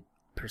date a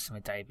person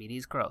with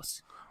diabetes.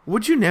 Gross.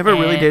 Would you never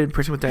really date a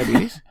person with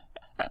diabetes?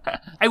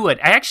 I would.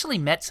 I actually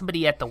met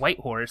somebody at the White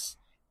Horse,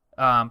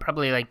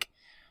 probably like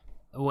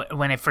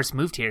when I first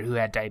moved here, who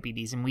had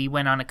diabetes, and we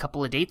went on a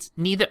couple of dates.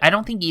 I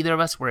don't think either of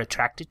us were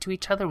attracted to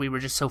each other. We were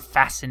just so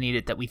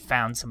fascinated that we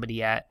found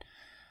somebody at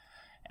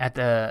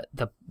the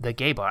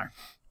gay bar.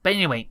 But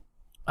anyway,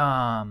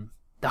 the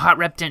hot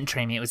rep didn't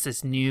train me. It was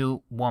this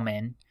new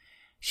woman.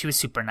 She was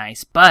super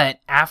nice. But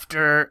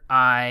after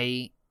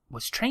I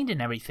was trained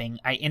and everything,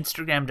 I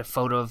Instagrammed a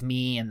photo of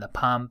me and the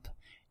pump,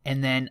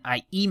 and then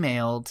I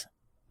emailed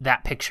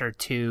that picture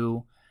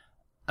to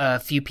a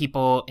few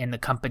people in the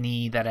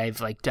company that I've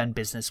like done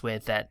business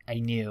with that I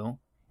knew,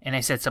 and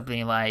I said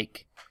something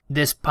like,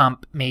 "This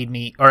pump made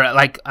me," or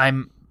like,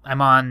 "I'm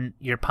on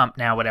your pump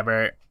now,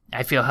 whatever.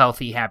 I feel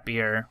healthy,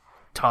 happier,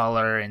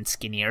 taller, and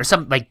skinnier," or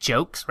some like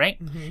jokes,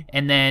 right? Mm-hmm.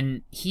 And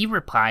then he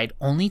replied,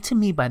 only to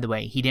me, by the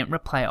way. He didn't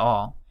reply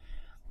all.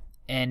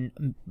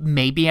 And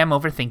maybe I'm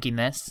overthinking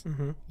this.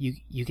 Mm-hmm.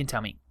 You can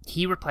tell me.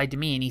 He replied to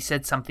me and he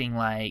said something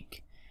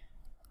like,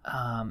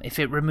 if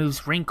it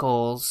removes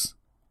wrinkles,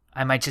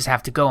 I might just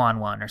have to go on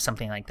one, or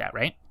something like that,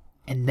 right?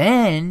 And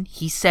then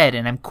he said,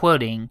 and I'm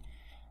quoting,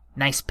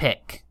 "Nice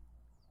pick,"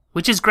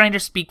 which is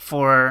Grindr speak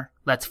for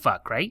 "let's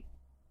fuck," right?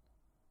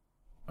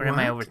 Or am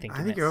I overthinking this?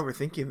 I think you're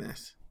overthinking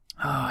this.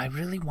 Oh, I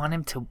really want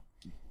him to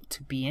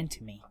be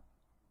into me.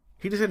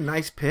 He just said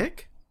 "nice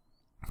pick"?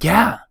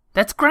 Yeah,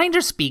 that's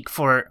Grindr speak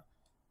for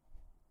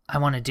I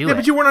want to do it. Yeah,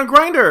 but you weren't on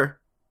Grindr.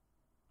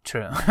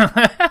 True.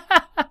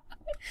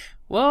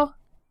 Well,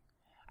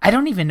 I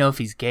don't even know if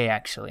he's gay,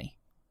 actually.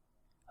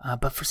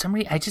 But for some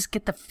reason, I just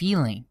get the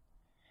feeling.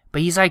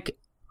 But he's like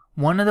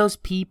one of those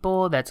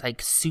people that's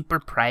like super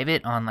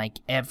private on like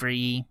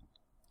every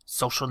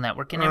social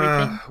network and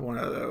everything. One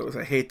of those.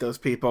 I hate those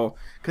people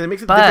because it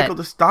makes it difficult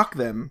to stalk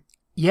them.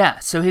 Yeah,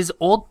 so his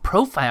old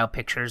profile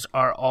pictures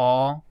are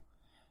all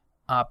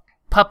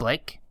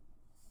public,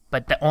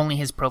 but only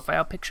his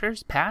profile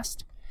pictures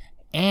passed.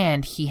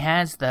 And he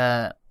has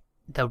the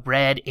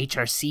red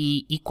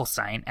HRC equal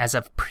sign as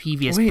a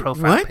previous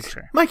profile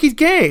picture. Mike, he's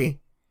gay.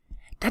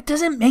 That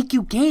doesn't make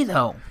you gay,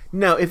 though.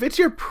 No, if it's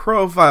your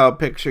profile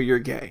picture, you're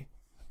gay.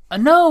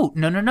 No.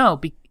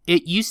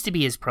 It used to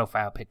be his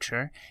profile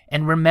picture.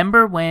 And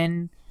remember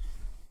when,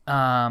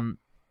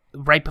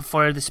 right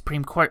before the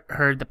Supreme Court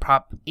heard the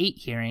Prop 8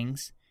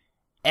 hearings,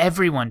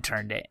 everyone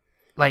turned it.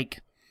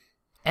 Like,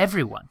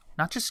 everyone.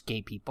 Not just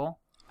gay people.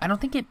 I don't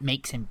think it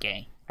makes him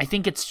gay. I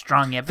think it's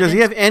strong evidence. Does he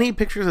have any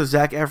pictures of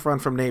Zac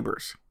Efron from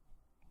Neighbors?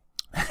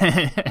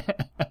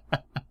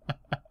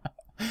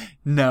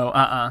 No,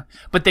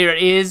 But there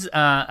is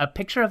a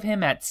picture of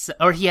him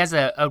or he has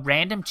a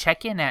random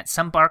check-in at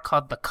some bar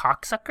called the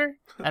Cocksucker.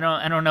 I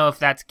don't know if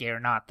that's gay or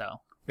not,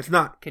 though. It's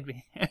not. Could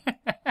be.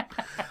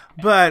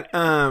 But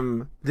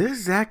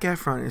this Zac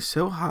Efron is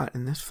so hot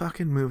in this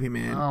fucking movie,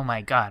 man. Oh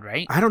my god,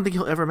 right? I don't think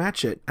he'll ever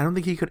match it. I don't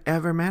think he could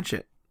ever match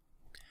it.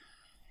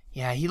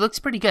 Yeah, he looks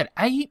pretty good.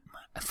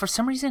 For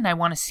some reason, I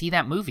want to see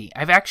that movie.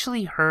 I've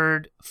actually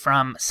heard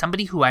from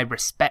somebody who I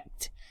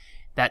respect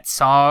that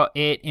saw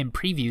it in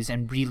previews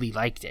and really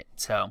liked it.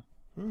 So,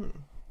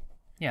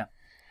 yeah.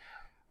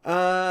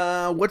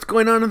 What's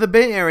going on in the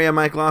Bay Area,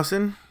 Mike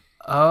Lawson?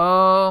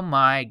 Oh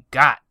my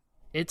God,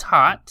 it's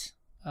hot.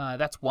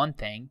 That's one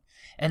thing.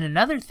 And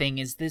another thing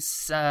is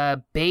this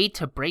Bay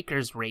to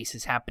Breakers race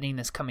is happening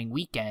this coming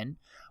weekend.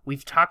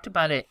 We've talked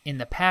about it in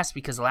the past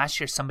because last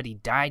year somebody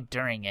died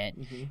during it.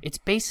 Mm-hmm. It's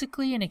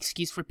basically an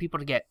excuse for people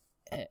to get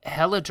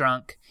hella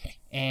drunk.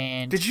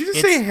 And did you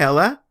just say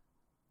hella?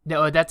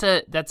 No, that's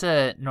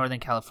a Northern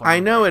California. I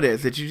know it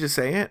is. Did you just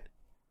say it?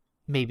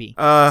 Maybe.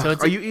 So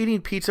are you eating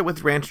pizza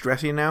with ranch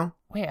dressing now?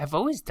 Wait, I've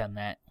always done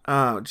that.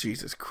 Oh,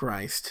 Jesus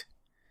Christ.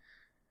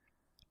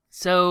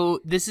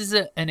 So this is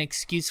an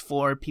excuse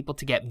for people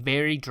to get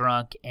very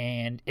drunk,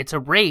 and it's a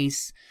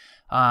race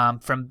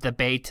from the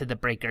Bay to the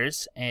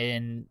Breakers,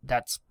 and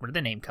that's where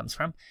the name comes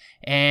from.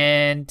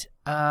 And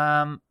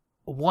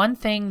one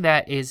thing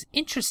that is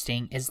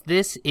interesting is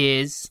this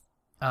is,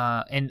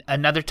 and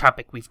another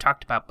topic we've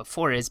talked about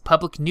before is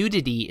public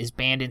nudity is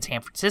banned in San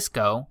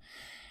Francisco.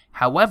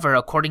 However,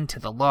 according to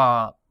the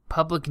law,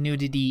 public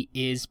nudity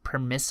is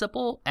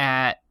permissible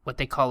at what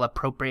they call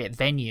appropriate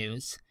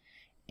venues,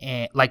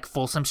 like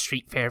Folsom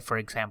Street Fair, for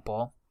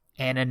example.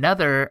 And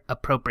another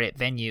appropriate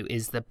venue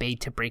is the Bay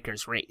to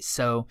Breakers race.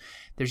 So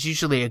there's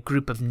usually a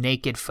group of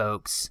naked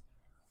folks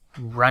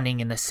running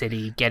in the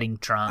city, getting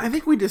drunk. I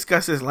think we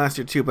discussed this last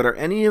year too, but are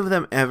any of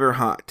them ever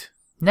hot?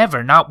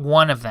 Never. Not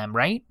one of them,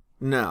 right?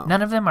 No.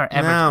 None of them are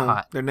ever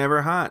hot. They're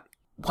never hot.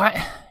 What?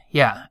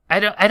 Yeah. I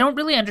don't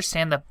really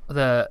understand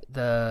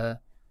the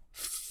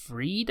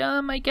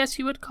freedom, I guess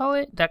you would call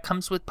it, that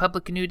comes with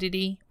public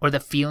nudity, or the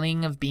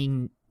feeling of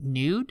being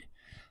nude.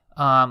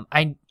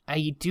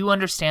 I do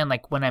understand,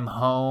 like, when I'm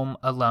home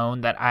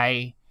alone that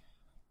I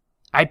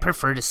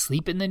prefer to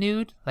sleep in the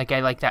nude. Like, I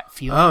like that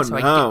feeling. Oh, so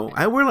no.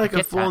 I wear, like,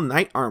 a full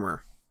night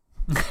armor.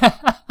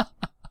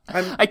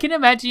 I can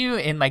imagine you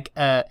in, like,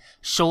 a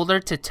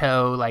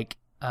shoulder-to-toe, like,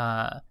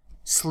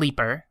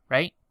 sleeper,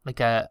 right?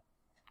 Like a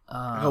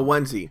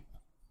onesie.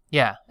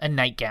 Yeah, a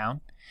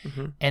nightgown.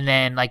 Mm-hmm. And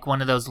then, like, one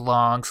of those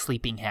long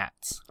sleeping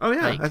hats. Oh,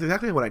 yeah. Like, that's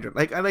exactly what I do.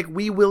 Like, I like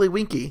Wee Willie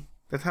Winky.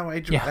 That's how I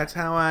dress. Yeah.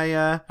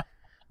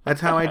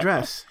 That's how I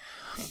dress.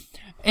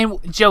 And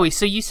Joey,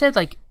 so you said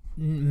like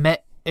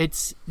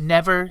it's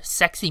never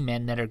sexy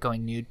men that are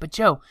going nude, but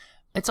Joe,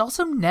 it's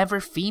also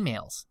never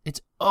females. It's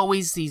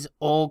always these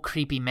old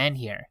creepy men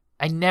here.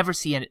 I never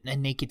see a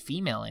naked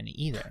female in it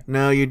either.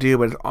 No, you do,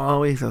 but it's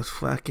always those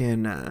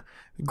fucking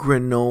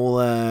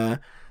granola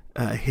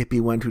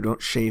hippie ones who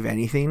don't shave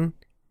anything.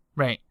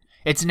 Right.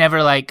 It's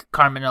never like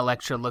Carmen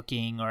Electra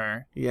looking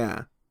or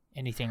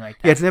anything like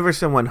that. Yeah, it's never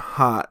someone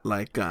hot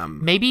like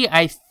Maybe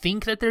I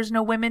think that there's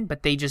no women,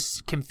 but they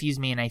just confuse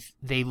me, and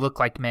they look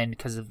like men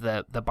because of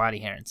the body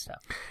hair and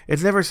stuff.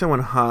 It's never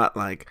someone hot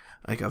like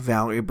a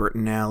Valerie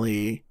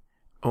Bertinelli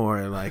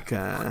or like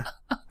a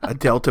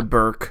Delta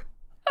Burke.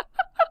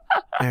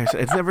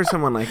 It's never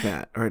someone like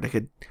that, or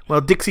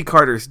like Dixie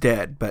Carter's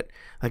dead, but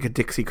like a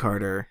Dixie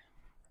Carter,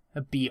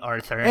 a B.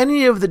 Arthur,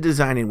 any of the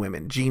designing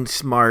women, Jean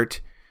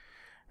Smart,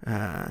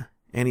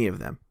 any of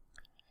them.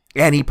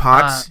 Annie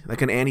Potts,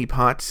 like an Annie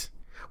Potts.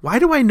 Why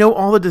do I know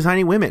all the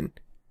designing women?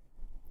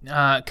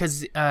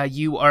 Because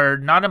you are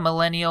not a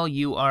millennial,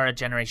 you are a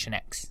Generation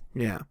X.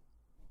 Yeah.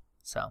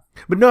 So.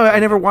 But no, I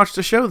never watched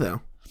the show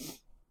though.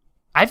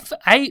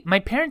 My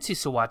parents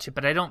used to watch it,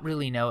 but I don't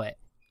really know it.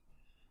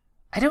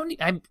 I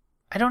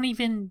don't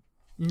even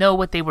know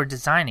what they were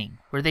designing.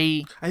 Were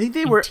they? I think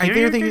they were. I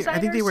think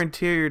designers? they were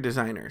interior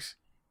designers.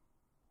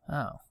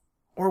 Oh.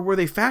 Or were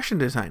they fashion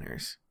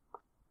designers?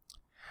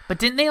 But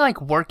didn't they like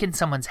work in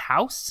someone's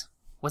house?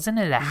 Wasn't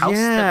it a house?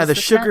 Yeah, the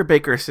Sugar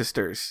Baker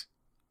sisters.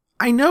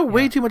 I know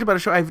way too much about a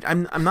show.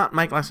 I'm not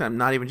Mike Lawson. I'm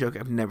not even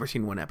joking. I've never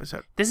seen one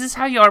episode. This is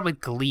how you are with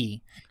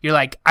Glee. You're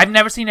like, I've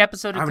never seen an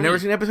episode of Glee. I've never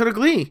seen an episode of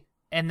Glee.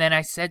 And then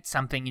I said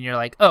something, and you're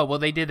like, oh, well,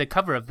 they did the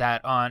cover of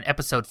that on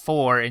episode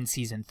 4 in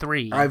season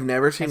 3. I've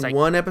never seen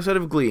one episode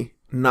of Glee.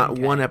 Not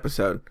one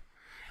episode.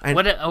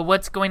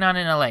 What's going on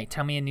in LA?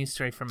 Tell me a news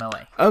story from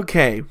LA.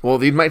 Okay. Well,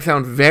 these might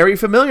sound very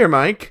familiar,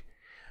 Mike.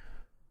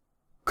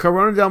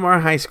 Corona Del Mar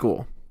High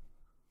School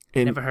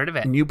in Never heard of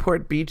it.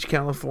 Newport Beach,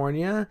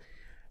 California,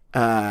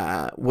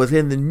 was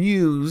in the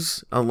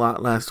news a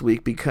lot last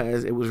week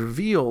because it was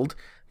revealed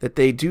that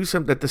they do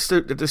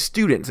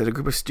that a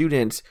group of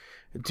students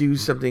do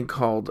something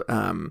called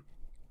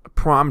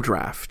prom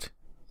draft,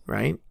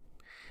 right?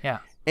 Yeah.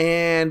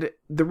 And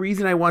the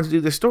reason I wanted to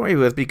do this story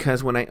was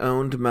because when I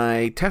owned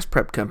my test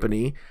prep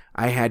company,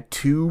 I had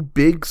 2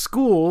 big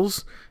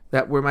schools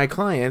that were my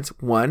clients.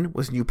 One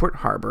was Newport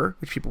Harbor,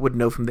 which people would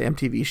know from the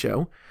MTV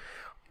show,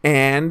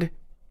 and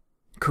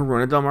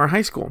Corona Del Mar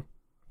High School.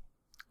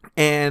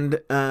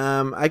 And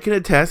I can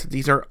attest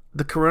that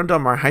the Corona Del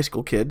Mar High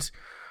School kids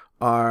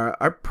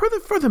are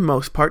for the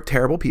most part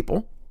terrible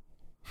people.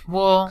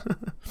 Well,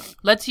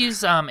 let's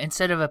use,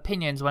 instead of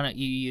opinions, why don't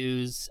you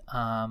use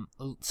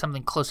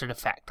something closer to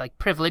fact, like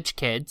privileged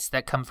kids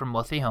that come from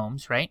wealthy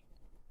homes, right?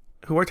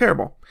 Who are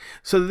terrible.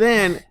 So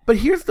then, but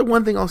here's the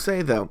one thing I'll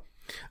say, though.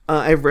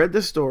 I've read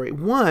this story.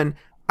 One,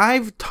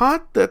 I've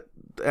taught the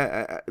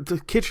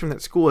kids from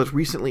that school as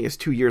recently as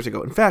 2 years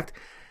ago. In fact,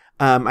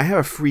 I have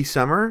a free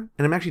summer,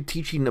 and I'm actually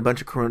teaching a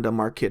bunch of Corona Del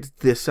Mar kids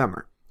this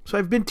summer. So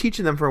I've been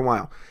teaching them for a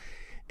while.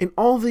 In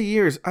all the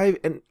years,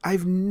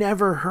 I've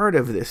never heard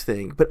of this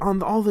thing, but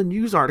on all the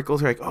news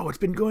articles, they're like, "Oh, it's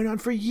been going on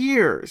for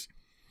years,"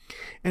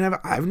 and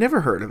I've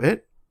never heard of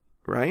it,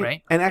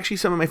 right? And actually,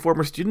 some of my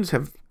former students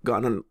have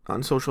gone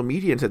on social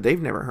media and said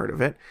they've never heard of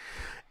it.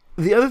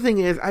 The other thing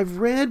is, I've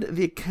read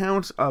the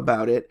accounts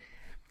about it.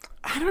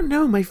 I don't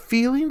know. My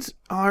feelings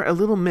are a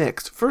little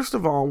mixed. First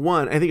of all,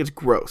 one, I think it's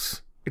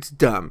gross. It's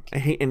dumb. I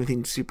hate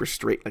anything super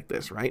straight like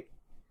this, right?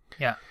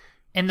 Yeah.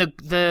 And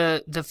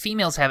the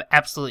females have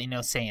absolutely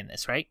no say in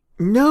this, right?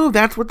 No,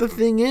 that's what the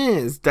thing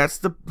is. That's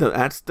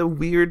the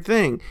weird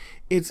thing.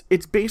 It's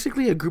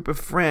basically a group of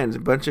friends, a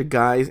bunch of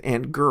guys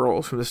and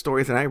girls from the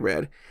stories that I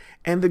read,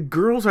 and the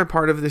girls are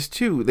part of this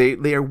too.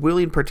 They are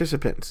willing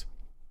participants.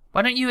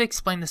 Why don't you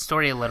explain the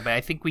story a little bit?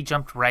 I think we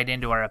jumped right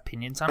into our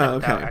opinions on it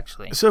without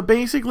actually. So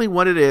basically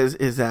what it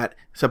is that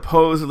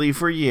supposedly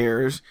for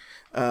years,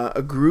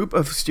 a group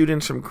of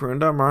students from Corona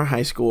Del Mar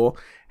High School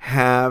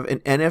have an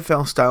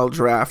NFL-style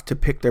draft to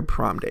pick their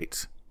prom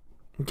dates.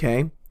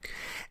 Okay?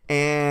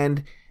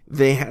 And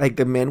they like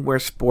the men wear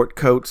sport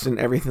coats and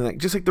everything, like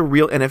just like the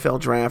real NFL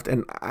draft.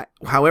 And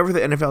however the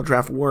NFL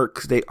draft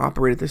works, they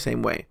operate it the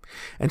same way.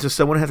 And so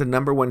someone has a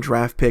number one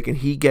draft pick, and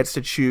he gets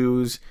to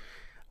choose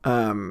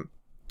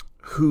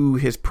who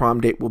his prom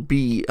date will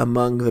be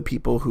among the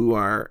people who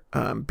are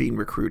being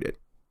recruited.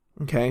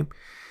 Okay?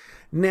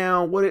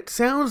 Now, what it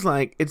sounds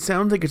like it's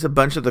a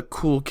bunch of the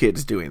cool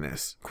kids doing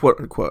this, quote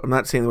unquote. I'm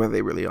not saying whether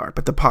they really are,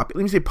 but let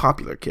me say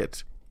popular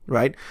kids,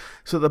 right?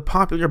 So the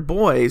popular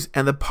boys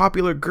and the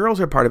popular girls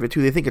are part of it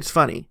too. They think it's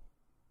funny,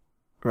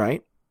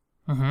 right?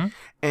 Mm-hmm.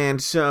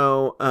 And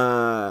so,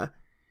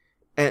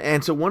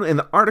 and so in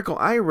the article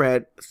I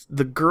read,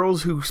 the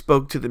girls who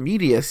spoke to the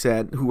media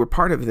who were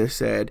part of this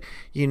said,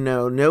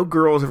 no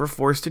girls ever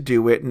forced to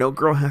do it. No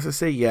girl has to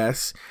say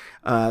yes.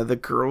 The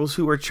girls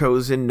who were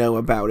chosen know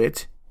about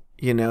it.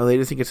 They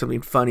just think it's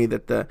something funny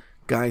that the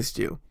guys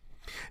do.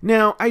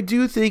 Now, I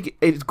do think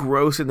it's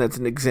gross, and that's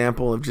an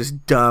example of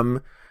just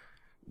dumb,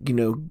 I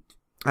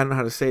don't know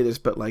how to say this,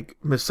 but like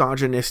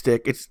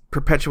misogynistic. It's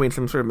perpetuating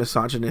some sort of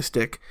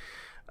misogynistic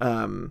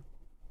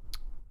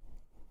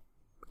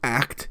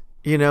act,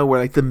 where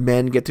like the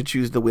men get to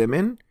choose the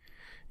women,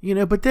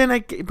 But then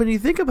when you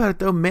think about it,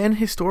 though, men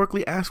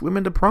historically ask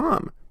women to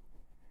prom.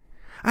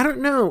 I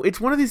don't know.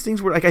 It's one of these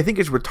things where, like, I think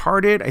it's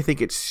retarded. I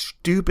think it's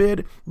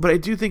stupid. But I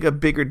do think a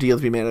bigger deal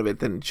is being made out of it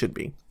than it should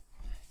be.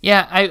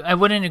 Yeah, I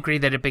wouldn't agree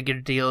that a bigger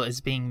deal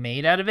is being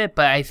made out of it.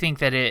 But I think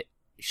that it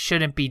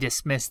shouldn't be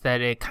dismissed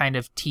that it kind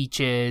of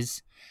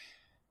teaches,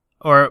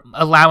 or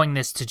allowing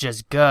this to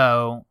just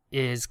go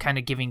is kind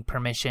of giving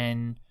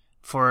permission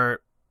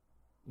for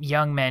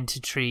young men to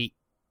treat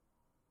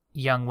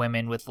young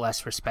women with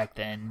less respect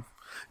than...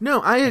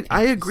 No, I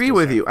agree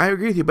with you. I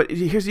agree with you. But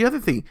here's the other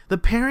thing. The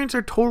parents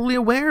are totally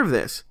aware of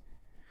this.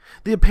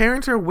 The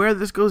parents are aware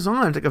this goes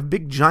on. It's like a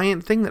big,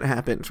 giant thing that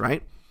happens,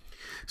 right?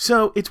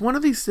 So it's one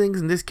of these things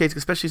in this case,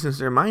 especially since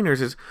they're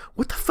minors, is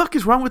what the fuck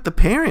is wrong with the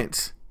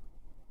parents?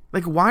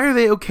 Like, why are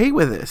they okay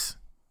with this?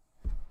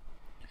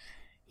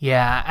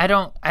 Yeah, I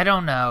don't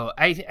know.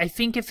 I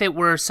think if it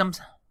were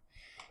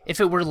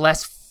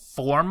less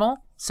formal,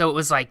 so it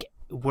was like,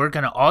 we're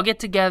going to all get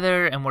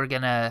together and we're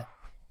going to,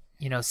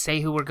 say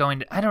who we're going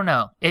to. I don't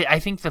know. I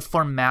think the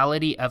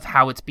formality of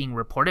how it's being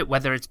reported,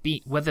 whether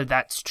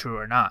that's true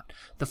or not,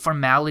 the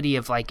formality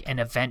of like an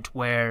event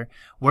where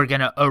we're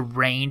going to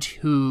arrange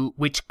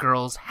which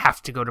girls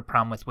have to go to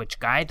prom with which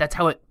guy, that's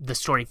how the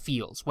story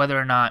feels. Whether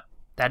or not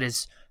that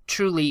is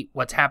truly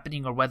what's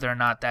happening or whether or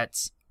not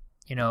that's,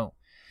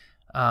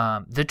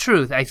 the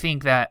truth, I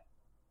think that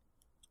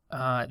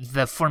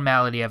the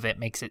formality of it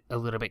makes it a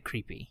little bit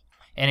creepy.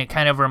 And it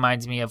kind of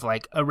reminds me of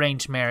like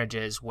arranged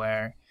marriages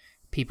where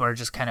people are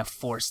just kind of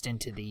forced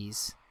into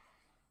these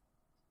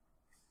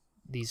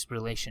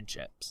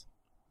relationships.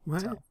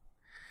 What?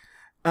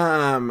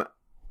 So.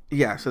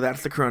 Yeah, so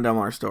that's the Corona Del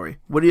Mar story.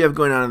 What do you have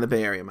going on in the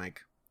Bay Area,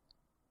 Mike?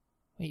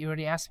 Well, you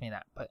already asked me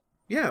that, but...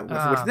 Yeah,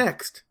 what's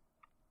next?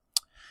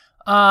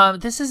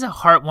 This is a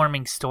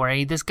heartwarming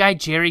story. This guy,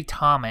 Jerry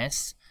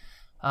Thomas,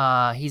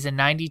 he's a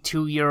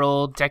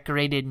 92-year-old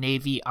decorated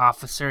Navy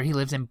officer. He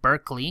lives in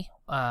Berkeley,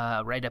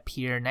 right up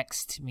here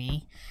next to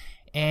me.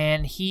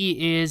 And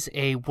he is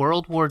a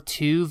World War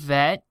II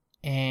vet,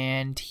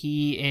 and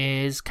he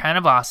is kind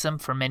of awesome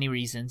for many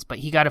reasons. But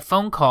he got a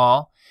phone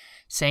call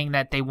saying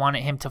that they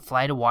wanted him to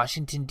fly to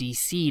Washington,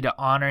 D.C. to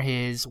honor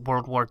his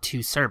World War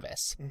II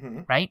service,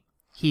 right?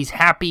 He's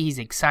happy. He's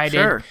excited.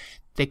 Sure.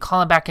 They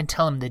call him back and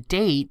tell him the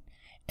date,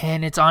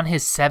 and it's on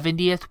his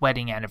 70th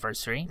wedding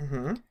anniversary.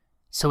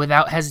 So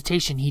without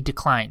hesitation, he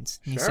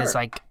declines. He says,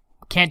 like,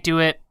 can't do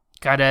it.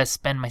 gotta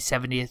spend my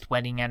 70th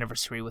wedding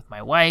anniversary with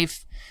my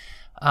wife.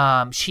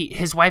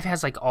 His wife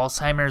has like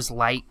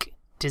Alzheimer's-like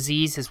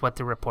disease is what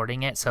they're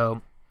reporting it.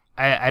 So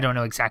I don't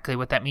know exactly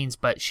what that means,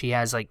 but she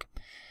has like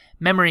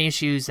memory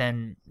issues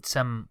and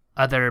some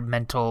other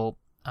mental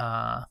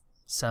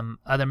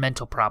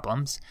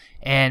problems.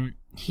 And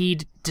he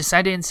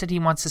decided instead he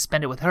wants to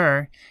spend it with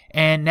her.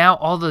 And now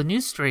all the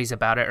news stories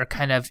about it are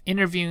kind of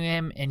interviewing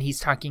him, and he's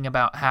talking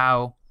about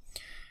how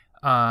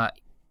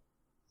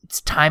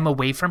time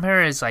away from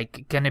her is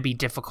like gonna be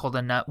difficult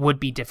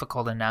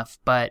enough,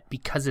 but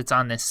because it's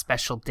on this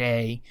special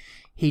day,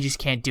 he just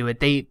can't do it.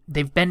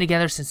 They've been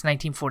together since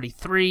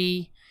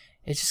 1943.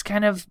 It's just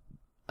kind of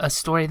a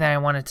story that I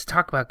wanted to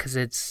talk about because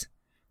it's,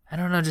 I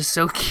don't know, just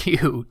so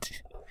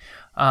cute.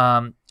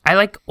 I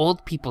like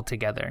old people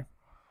together.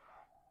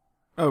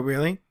 Oh,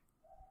 really?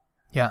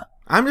 Yeah.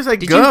 I'm just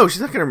like, go.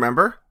 She's not gonna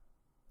remember.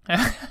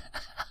 I'm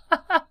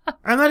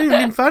not even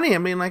being funny. I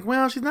mean, like,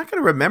 well, she's not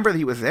gonna remember that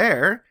he was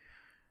there.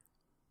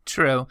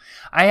 True.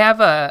 I have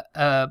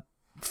a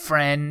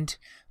friend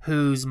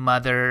whose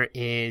mother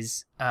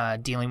is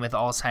dealing with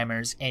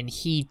Alzheimer's, and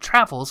he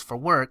travels for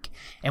work,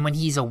 and when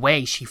he's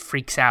away, she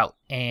freaks out.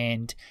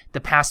 And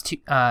the past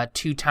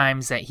two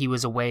times that he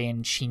was away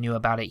and she knew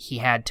about it, he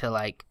had to,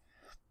 like,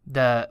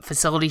 the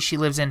facility she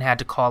lives in had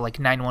to call, like,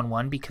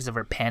 911 because of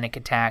her panic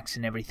attacks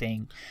and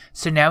everything.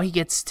 So now he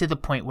gets to the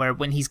point where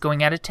when he's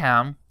going out of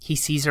town, he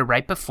sees her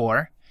right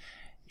before.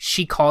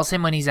 She calls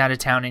him when he's out of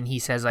town, and he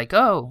says, like,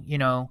 oh, you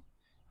know,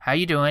 how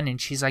you doing?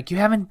 And she's like, you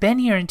haven't been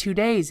here in 2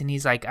 days. And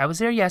he's like, I was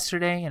there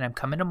yesterday and I'm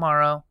coming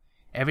tomorrow.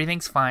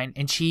 Everything's fine.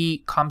 And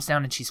she calms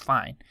down and she's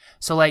fine.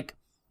 So, like,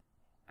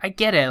 I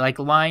get it. Like,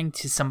 lying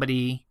to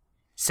somebody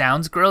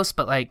sounds gross,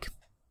 but, like,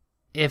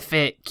 if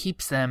it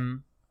keeps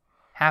them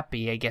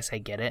happy, I guess I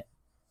get it.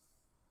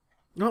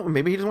 No,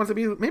 maybe he just wants to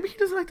be, maybe he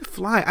doesn't like to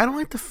fly. I don't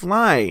like to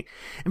fly.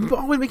 And people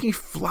always make me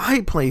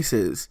fly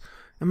places.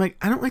 I'm like,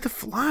 I don't like to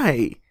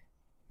fly.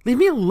 Leave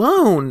me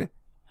alone.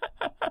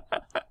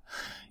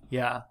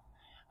 Yeah.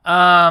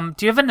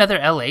 Do you have another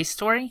LA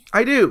story?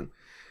 I do.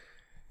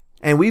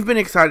 And we've been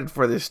excited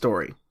for this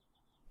story.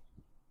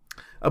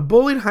 A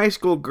bullied high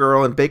school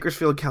girl in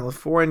Bakersfield,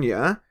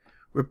 California,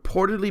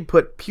 reportedly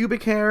put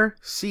pubic hair,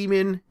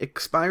 semen,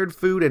 expired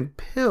food, and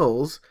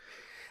pills,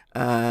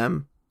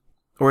 or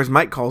as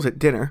Mike calls it,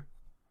 dinner,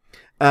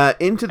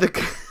 into the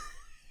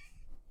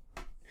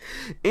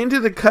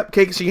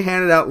cupcakes she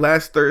handed out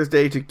last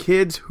Thursday to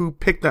kids who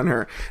picked on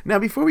her. Now,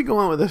 before we go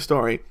on with the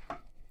story,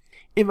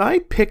 if I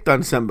picked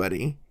on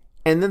somebody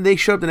and then they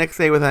showed up the next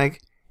day with like,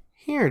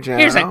 here, Joe.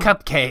 Here's a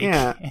cupcake.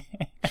 Yeah.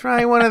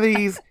 Try one of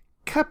these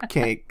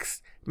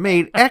cupcakes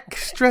made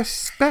extra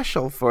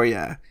special for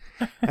you.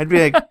 I'd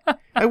be like,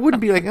 I wouldn't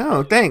be like,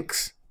 oh,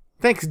 thanks.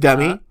 Thanks,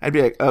 dummy. I'd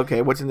be like,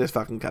 okay, what's in this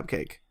fucking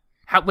cupcake?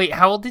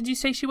 How old did you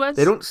say she was?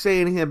 They don't say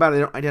anything about it.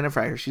 They don't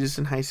identify her. She's just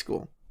in high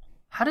school.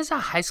 How does a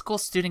high school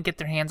student get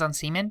their hands on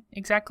semen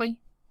exactly?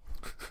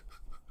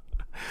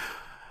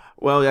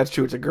 Well, that's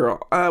true. It's a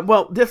girl.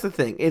 Well, that's the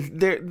thing.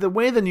 The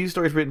way the news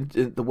story is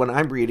written, the one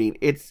I'm reading,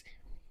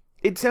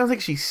 it sounds like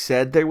she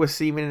said there was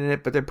semen in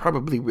it, but there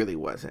probably really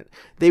wasn't.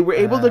 They were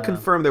able to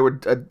confirm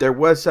there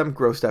was some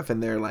gross stuff in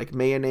there, like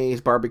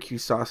mayonnaise, barbecue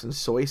sauce, and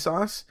soy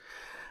sauce.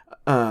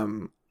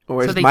 Or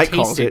as Mike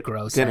calls it,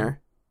 gross,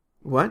 dinner.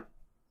 Huh? What?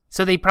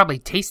 So they probably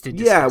tasted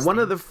disgusting. Yeah, one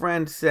of the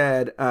friends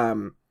said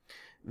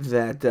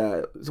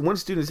that one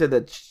student said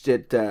that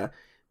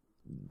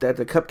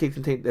the cupcake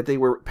contained, that they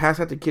were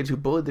passed out to kids who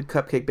bullied the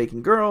cupcake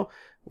baking girl.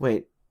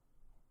 Wait.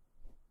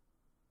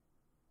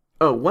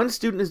 Oh, one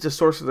student is the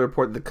source of the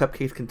report that the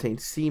cupcakes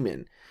contained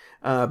semen.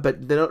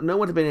 But no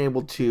one's been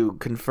able to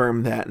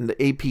confirm that, and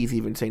the AP's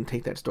even saying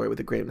take that story with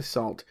a grain of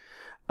salt.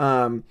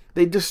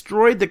 They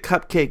destroyed the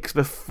cupcakes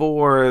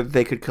before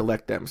they could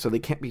collect them, so they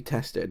can't be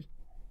tested.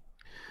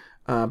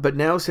 But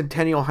now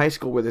Centennial High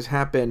School, where this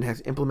happened,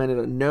 has implemented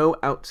a no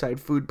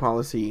outside food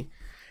policy,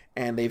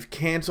 and they've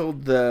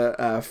canceled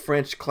the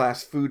French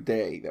class food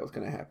day that was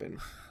going to happen.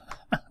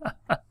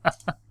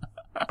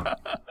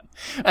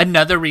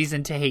 Another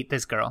reason to hate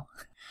this girl.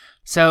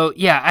 So,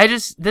 yeah,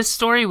 this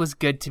story was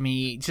good to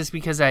me just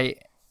because it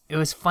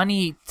was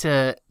funny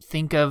to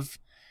think of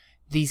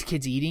these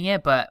kids eating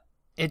it, but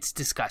it's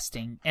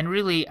disgusting. And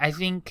really, I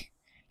think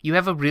you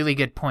have a really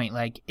good point.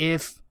 Like,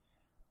 if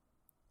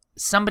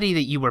somebody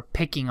that you were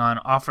picking on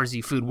offers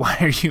you food, why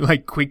are you,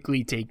 like,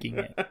 quickly taking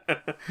it?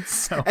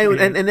 So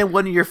and then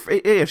one of your,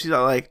 if she's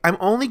all like, I'm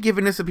only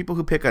giving this to people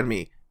who pick on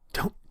me.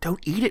 Don't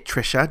eat it,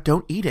 Trisha.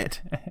 Don't eat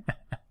it.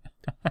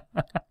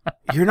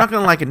 You're not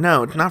going to like it.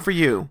 No, it's not for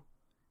you.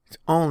 It's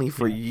only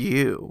for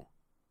you.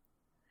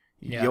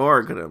 Yeah.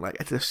 You're going to like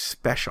it. It's a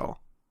special.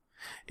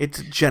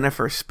 It's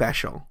Jennifer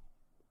special.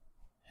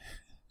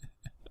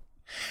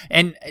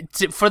 And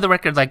for the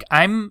record, like,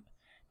 I'm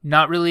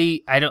not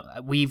really,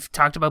 we've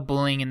talked about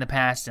bullying in the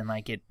past, and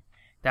like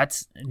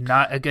that's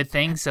not a good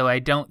thing. So I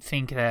don't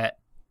think that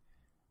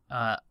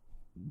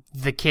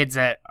the kids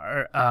that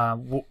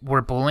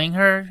were bullying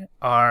her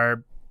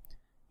are,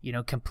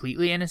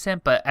 completely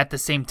innocent. But at the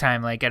same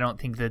time, like, I don't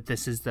think that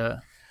this is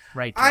the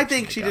right I direction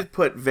think to she go. just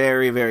put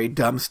very, very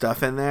dumb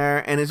stuff in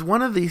there, and it's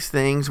one of these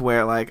things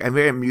where, like, I'm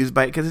very amused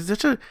by it because it's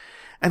such a,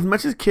 as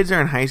much as kids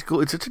are in high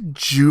school, it's such a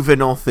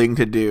juvenile thing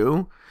to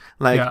do.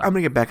 Like, Yeah. I'm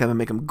gonna get back up and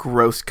make them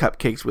gross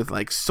cupcakes with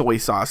like soy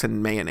sauce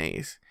and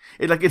mayonnaise.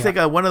 It's like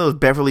one of those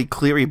Beverly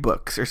Cleary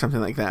books or something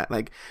like that.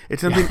 Like,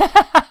 it's something.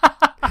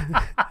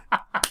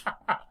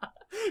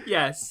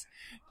 Yes.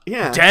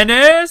 Yeah.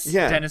 Dennis.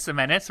 Yeah. Dennis the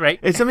Menace, right?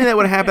 It's something that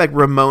would happen like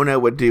Ramona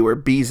would do or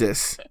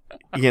Beezus,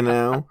 you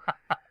know?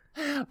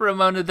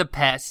 Ramona the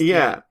Pest.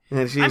 Yeah.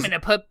 And she's, I'm gonna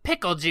put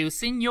pickle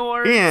juice in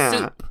your yeah.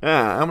 soup.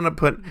 Yeah. I'm gonna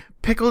put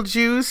pickle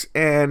juice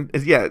and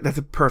yeah, that's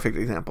a perfect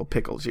example.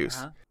 Pickle juice.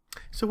 Uh-huh.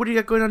 So what do you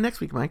got going on next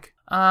week, Mike?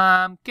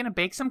 Gonna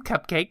bake some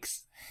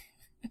cupcakes.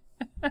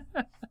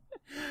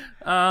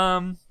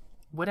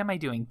 What am I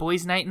doing?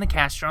 Boys' night in the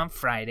Castro on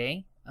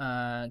Friday.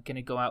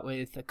 Gonna go out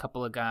with a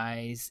couple of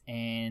guys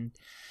and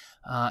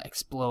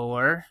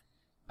explore.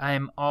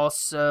 I'm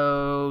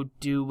also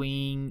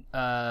doing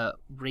a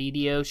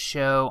radio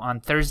show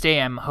on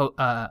Thursday. I'm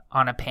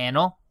on a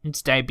panel.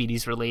 It's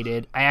diabetes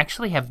related. I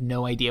actually have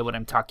no idea what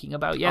I'm talking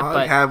about yet.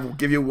 I'll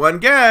give you one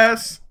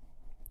guess.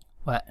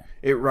 What?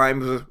 It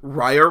rhymes with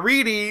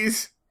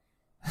Ryoredes.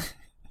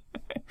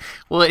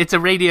 Well, it's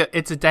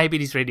a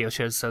diabetes radio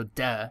show, so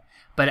duh.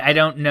 But I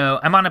don't know.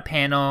 I'm on a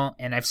panel,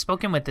 and I've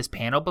spoken with this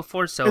panel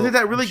before, so Is it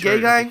that really I'm sure gay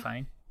it'll guy? be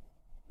fine.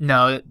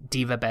 No,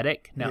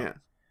 Divabetic. No.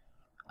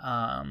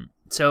 Yeah.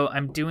 So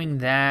I'm doing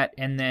that,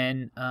 and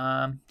then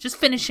just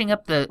finishing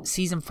up the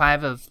season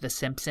 5 of The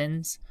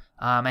Simpsons.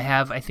 I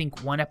have, I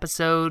think, one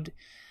episode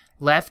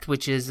left,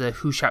 which is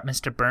Who Shot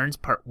Mr. Burns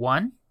Part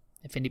 1.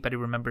 If anybody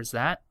remembers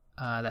that,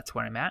 that's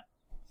where I'm at.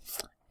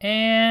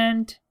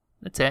 And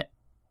that's it.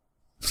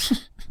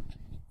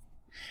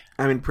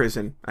 I'm in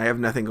prison. I have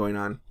nothing going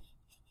on.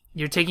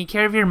 You're taking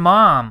care of your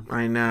mom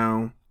I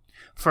know.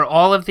 for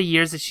all of the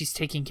years that she's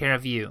taking care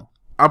of you.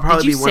 I'll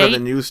probably Did be you one of say- the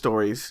news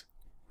stories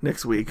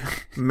next week.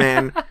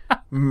 Man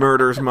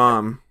murders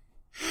mom.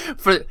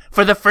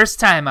 For the first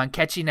time on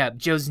Catching Up,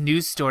 Joe's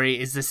news story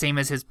is the same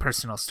as his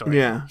personal story.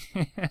 Yeah.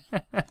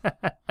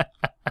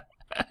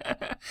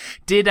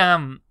 Did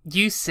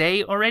you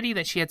say already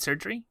that she had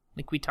surgery?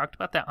 Like we talked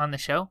about that on the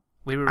show?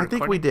 I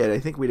think we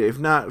did. If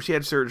not, she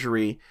had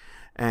surgery,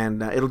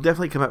 and it'll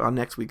definitely come up on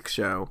next week's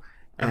show.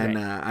 And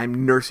Okay.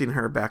 I'm nursing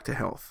her back to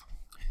health.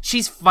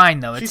 She's fine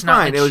though. She's It's not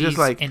fine. like It was she's just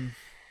like in...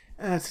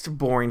 it's such a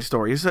boring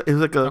story. It was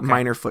like a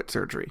minor foot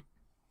surgery.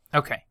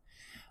 Okay.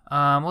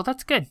 Well,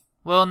 that's good.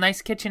 Well,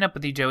 nice catching up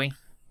with you, Joey.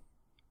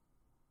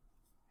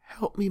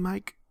 Help me,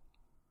 Mike.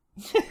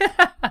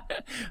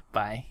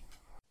 Bye.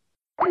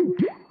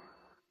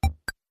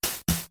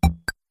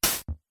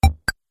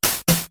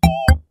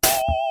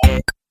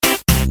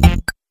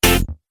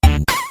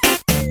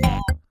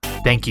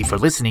 Thank you for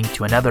listening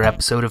to another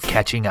episode of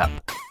Catching Up.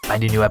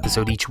 Find a new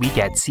episode each week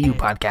at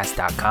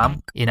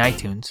cupodcast.com, in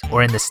iTunes,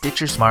 or in the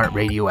Stitcher Smart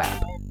Radio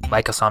app.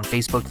 Like us on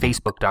Facebook,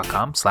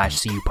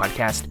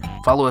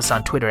 facebook.com/cupodcast. Follow us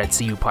on Twitter at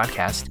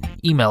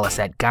cupodcast. Email us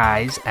at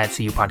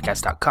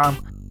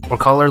guys@cupodcast.com, or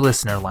call our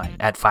listener line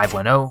at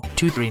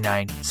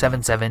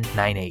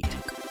 510-239-7798.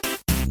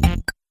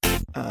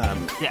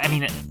 Yeah, I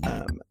mean,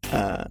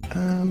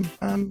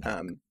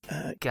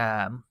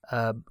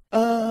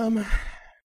 Um.